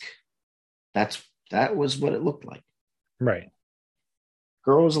stripper-esque. That was what it looked like. Right.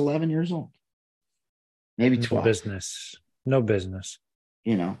 Girl was 11 years old. Maybe 12. No business.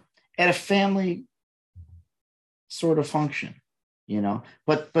 At a family sort of function,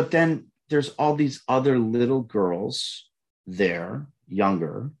 but then there's all these other little girls there,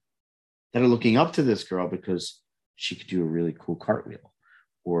 younger, that are looking up to this girl because she could do a really cool cartwheel,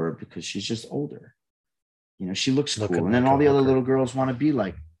 or because she's just older. She looks cool. And then all the other little girls want to be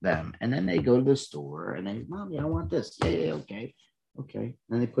like them. And then they go to the store and they, Mommy, I want this. Yeah, okay. And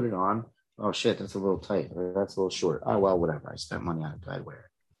then they put it on. Oh shit, that's a little tight. Or that's a little short. Oh, well, whatever. I spent money on it. I'd wear it.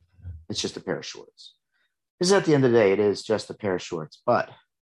 It's just a pair of shorts. Because at the end of the day, it is just a pair of shorts, but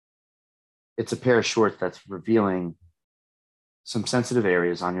it's a pair of shorts that's revealing some sensitive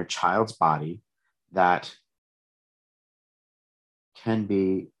areas on your child's body that can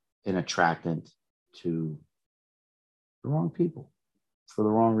be an attractant to the wrong people for the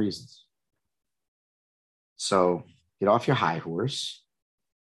wrong reasons. So get off your high horse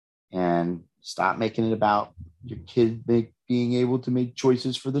and stop making it about your kid being able to make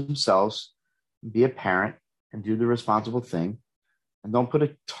choices for themselves. Be a parent and do the responsible thing, and don't put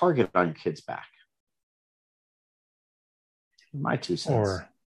a target on your kid's back. My 2 cents. Or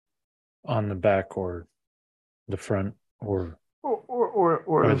on the back, or the front, or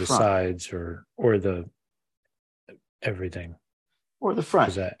the sides, or the everything, or the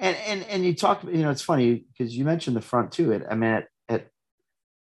front. And you talk, it's funny because you mentioned the front too.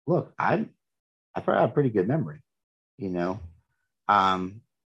 Look, I probably have a pretty good memory.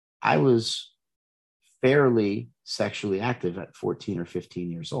 I was fairly sexually active at 14 or 15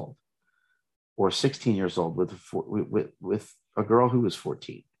 years old, or 16 years old with a girl who was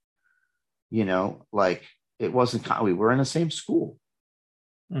 14. It wasn't, we were in the same school.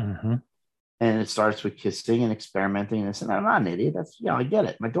 Mm-hmm. And it starts with kissing and experimenting. And I said, I'm not an idiot. I get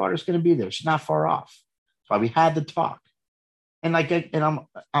it. My daughter's going to be there. She's not far off. That's why we had the talk. And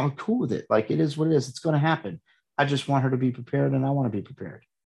I'm cool with it. It is what it is. It's going to happen. I just want her to be prepared, and I want to be prepared.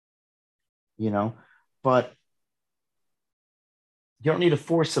 But you don't need to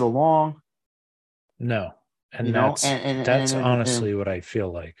force it along. No. And that's honestly what I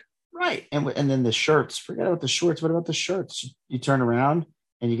feel like. Right. And then the shirts, forget about the shorts. What about the shirts? You turn around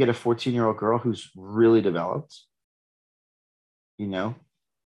and you get a 14-year-old girl who's really developed, who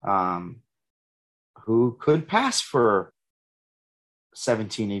could pass for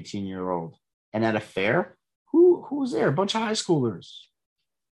 17, 18-year-old. And at a fair, who was there? A bunch of high schoolers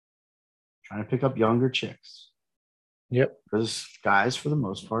trying to pick up younger chicks. Yep. Because guys, for the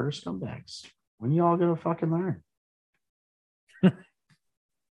most part, are scumbags. When you all gonna fucking learn?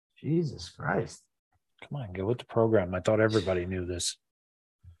 Jesus Christ. Come on, get with the program. I thought everybody knew this.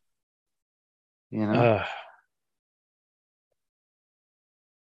 You know?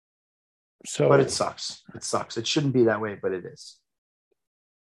 But it sucks. It sucks. It shouldn't be that way, but it is.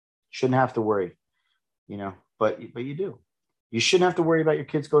 Shouldn't have to worry, you know, but you do. You shouldn't have to worry about your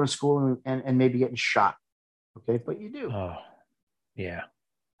kids going to school and maybe getting shot. Okay, but you do. Oh, yeah.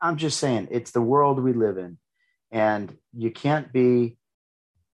 I'm just saying, it's the world we live in, and you can't be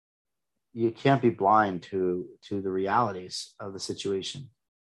blind to the realities of the situation.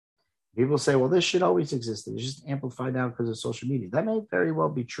 People say, well, this should always exist. It's just amplified now because of social media. That may very well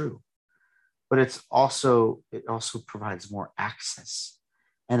be true, but it also provides more access,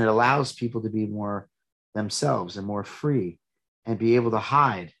 and it allows people to be more themselves and more free and be able to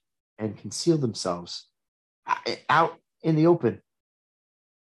hide and conceal themselves out in the open.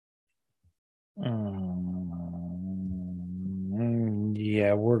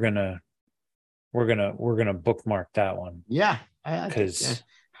 Yeah, we're gonna bookmark that one. Yeah, I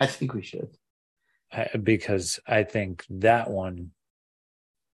think we should, because I think that one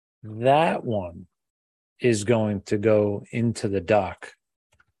is going to go into the doc,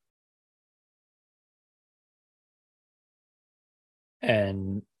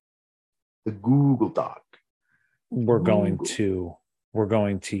 and the Google Doc. We're going to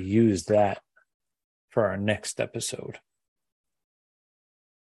use that for our next episode.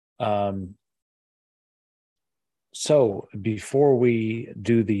 So before we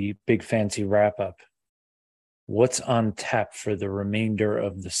do the big fancy wrap up, what's on tap for the remainder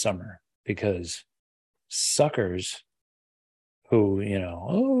of the summer? Because suckers who,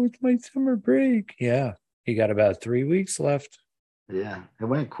 oh, it's my summer break. Yeah. You got about 3 weeks left. Yeah. It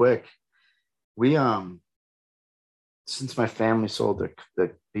went quick. We, since my family sold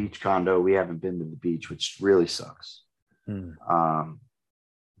the beach condo, we haven't been to the beach, which really sucks.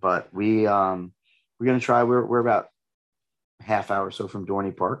 But we're going to try. We're about a half hour or so from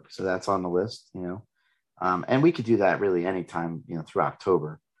Dorney Park, so that's on the list, and we could do that really anytime, through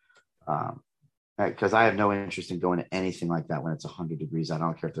October, because I have no interest in going to anything like that when it's 100 degrees. I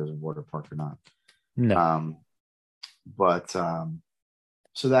don't care if there's a water park or not. No.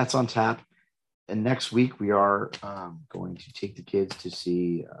 So that's on tap. And next week we are going to take the kids to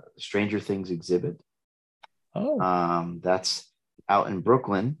see the Stranger Things exhibit. Oh, that's out in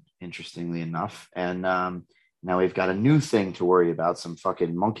Brooklyn, interestingly enough. And now we've got a new thing to worry about, some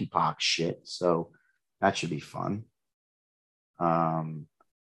fucking monkeypox shit. So that should be fun.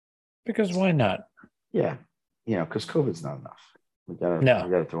 Because why not? Yeah, because COVID's not enough. We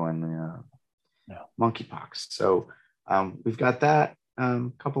gotta throw in the monkeypox. So we've got that.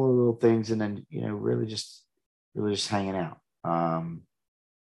 Couple of little things, and then really just hanging out.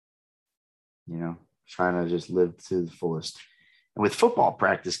 Trying to just live to the fullest. And with football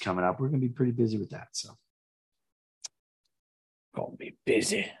practice coming up, we're gonna be pretty busy with that. So gonna be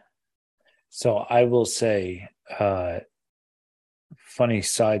busy. So I will say, funny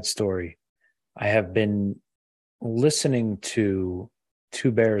side story. I have been listening to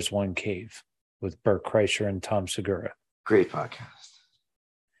Two Bears, One Cave with Bert Kreischer and Tom Segura. Great podcast.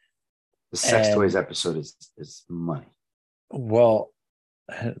 The sex toys episode is money. Well,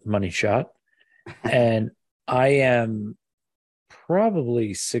 money shot. And I am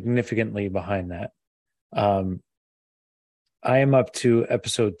probably significantly behind that. I am up to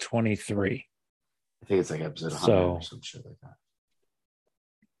episode 23. I think it's like episode 100 or some shit like that.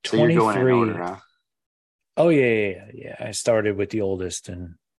 So 23. You're going in order, huh? Oh, yeah. I started with the oldest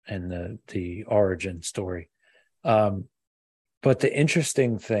and the origin story. But the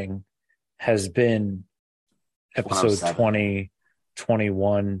interesting thing has been episode 20,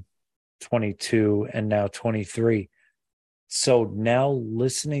 21, 22, and now 23. So now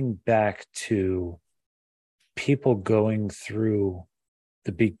listening back to people going through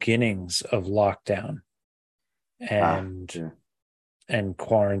the beginnings of lockdown and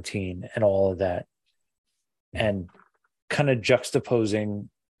quarantine and all of that, and kind of juxtaposing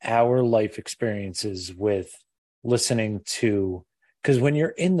our life experiences with listening to, because when you're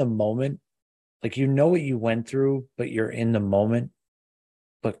in the moment, like what you went through, but you're in the moment.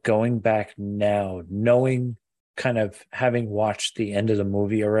 But going back now, knowing, kind of having watched the end of the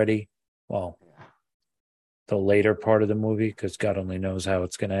movie already, well, the later part of the movie, because God only knows how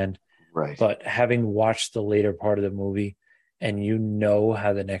it's going to end. Right. But having watched the later part of the movie, and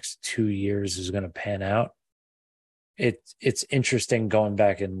how the next 2 years is going to pan out, it's interesting going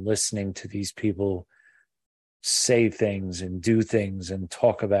back and listening to these people say things and do things and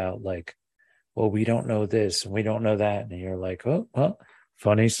talk about, like, well, we don't know this and we don't know that. And you're like, oh, well,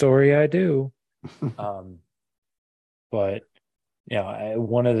 funny story, I do. But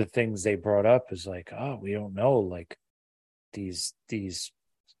one of the things they brought up is like, oh, we don't know, like these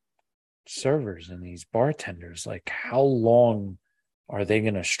servers and these bartenders, like how long are they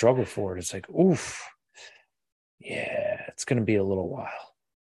going to struggle for it? It's like, oof, yeah, it's going to be a little while.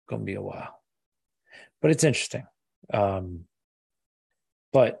 Going to be a while, but it's interesting.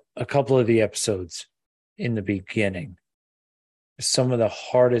 But a couple of the episodes in the beginning, some of the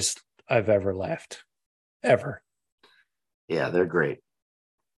hardest I've ever laughed, ever. Yeah, they're great.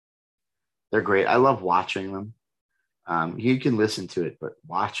 They're great. I love watching them. You can listen to it, but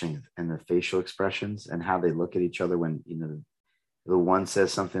watching and the facial expressions and how they look at each other when, you know, the one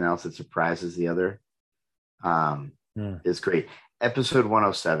says something else that surprises the other is great. Episode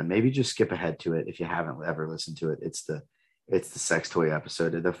 107, maybe just skip ahead to it if you haven't ever listened to it. It's the sex toy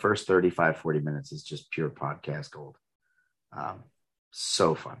episode. The first 35, 40 minutes is just pure podcast gold.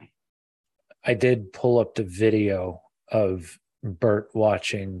 So funny. I did pull up the video of Bert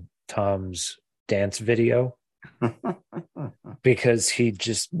watching Tom's dance video because he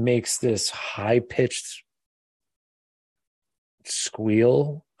just makes this high-pitched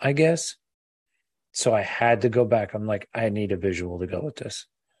squeal, I guess. So I had to go back. I'm like, I need a visual to go with this.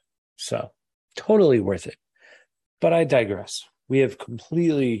 So totally worth it. But I digress. We have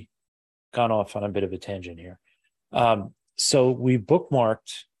completely gone off on a bit of a tangent here. So we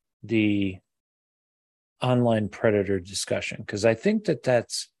bookmarked the online predator discussion because I think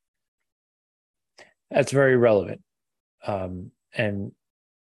that's very relevant, and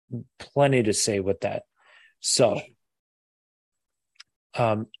plenty to say with that. So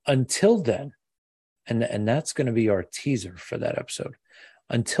until then, and that's going to be our teaser for that episode.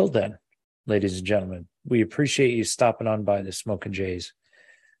 Until then, ladies and gentlemen, we appreciate you stopping on by the Smokin' Jays.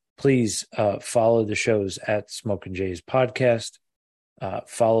 Please follow the shows at Smokin' Jays Podcast.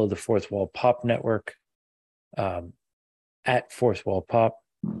 Follow the Fourth Wall Pop Network at Fourth Wall Pop.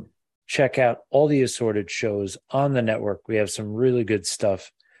 Check out all the assorted shows on the network. We have some really good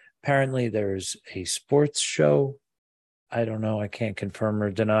stuff. Apparently, there's a sports show. I don't know. I can't confirm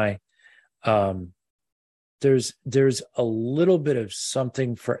or deny. There's a little bit of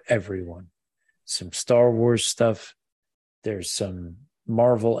something for everyone. Some Star Wars stuff. There's some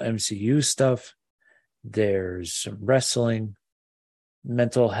Marvel MCU stuff. There's some wrestling,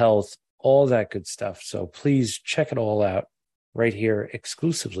 mental health, all that good stuff. So please check it all out right here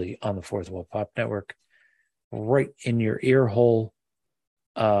exclusively on the Fourth Wall Pop Network, right in your ear hole.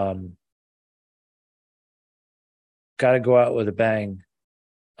 Got to go out with a bang.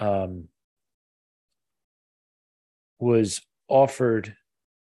 Was offered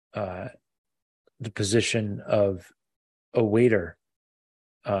the position of a waiter,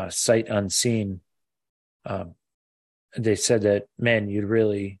 sight unseen. They said that, man,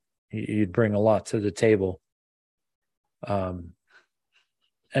 you'd bring a lot to the table. And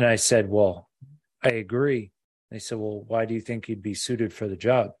I said, well, I agree. They said, well, why do you think you'd be suited for the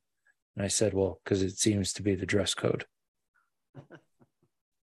job? And I said, well, because it seems to be the dress code.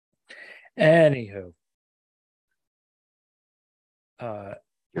 Anywho.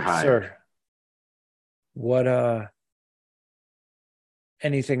 You're hired. Sir, what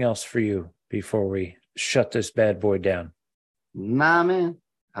anything else for you before we shut this bad boy down? Nah, man.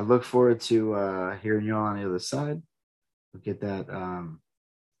 I look forward to hearing you all on the other side. We'll get that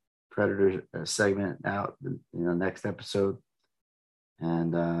Predator segment out, next episode.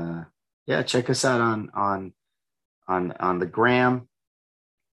 And check us out on the gram.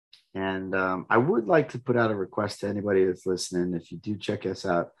 And I would like to put out a request to anybody that's listening. If you do check us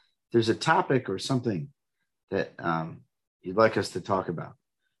out, if there's a topic or something that you'd like us to talk about,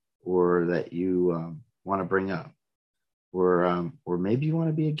 or that you want to bring up, or maybe you want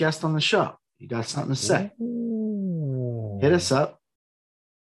to be a guest on the show, you got something to say, hit us up,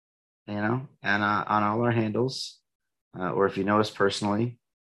 and on all our handles, or if you know us personally,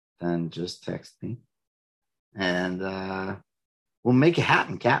 then just text me, and we'll make it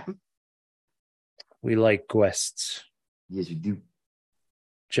happen, Captain. We like guests. Yes, we do.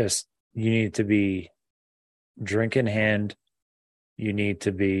 Just, you need to be drink in hand. You need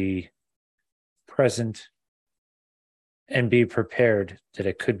to be present and be prepared that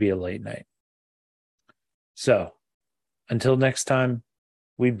it could be a late night. So, until next time,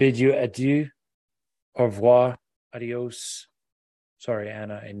 we bid you adieu, au revoir, adios. Sorry,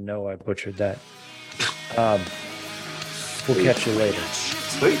 Anna, I know I butchered that. We'll catch you later.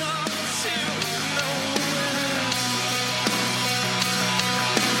 Sweet.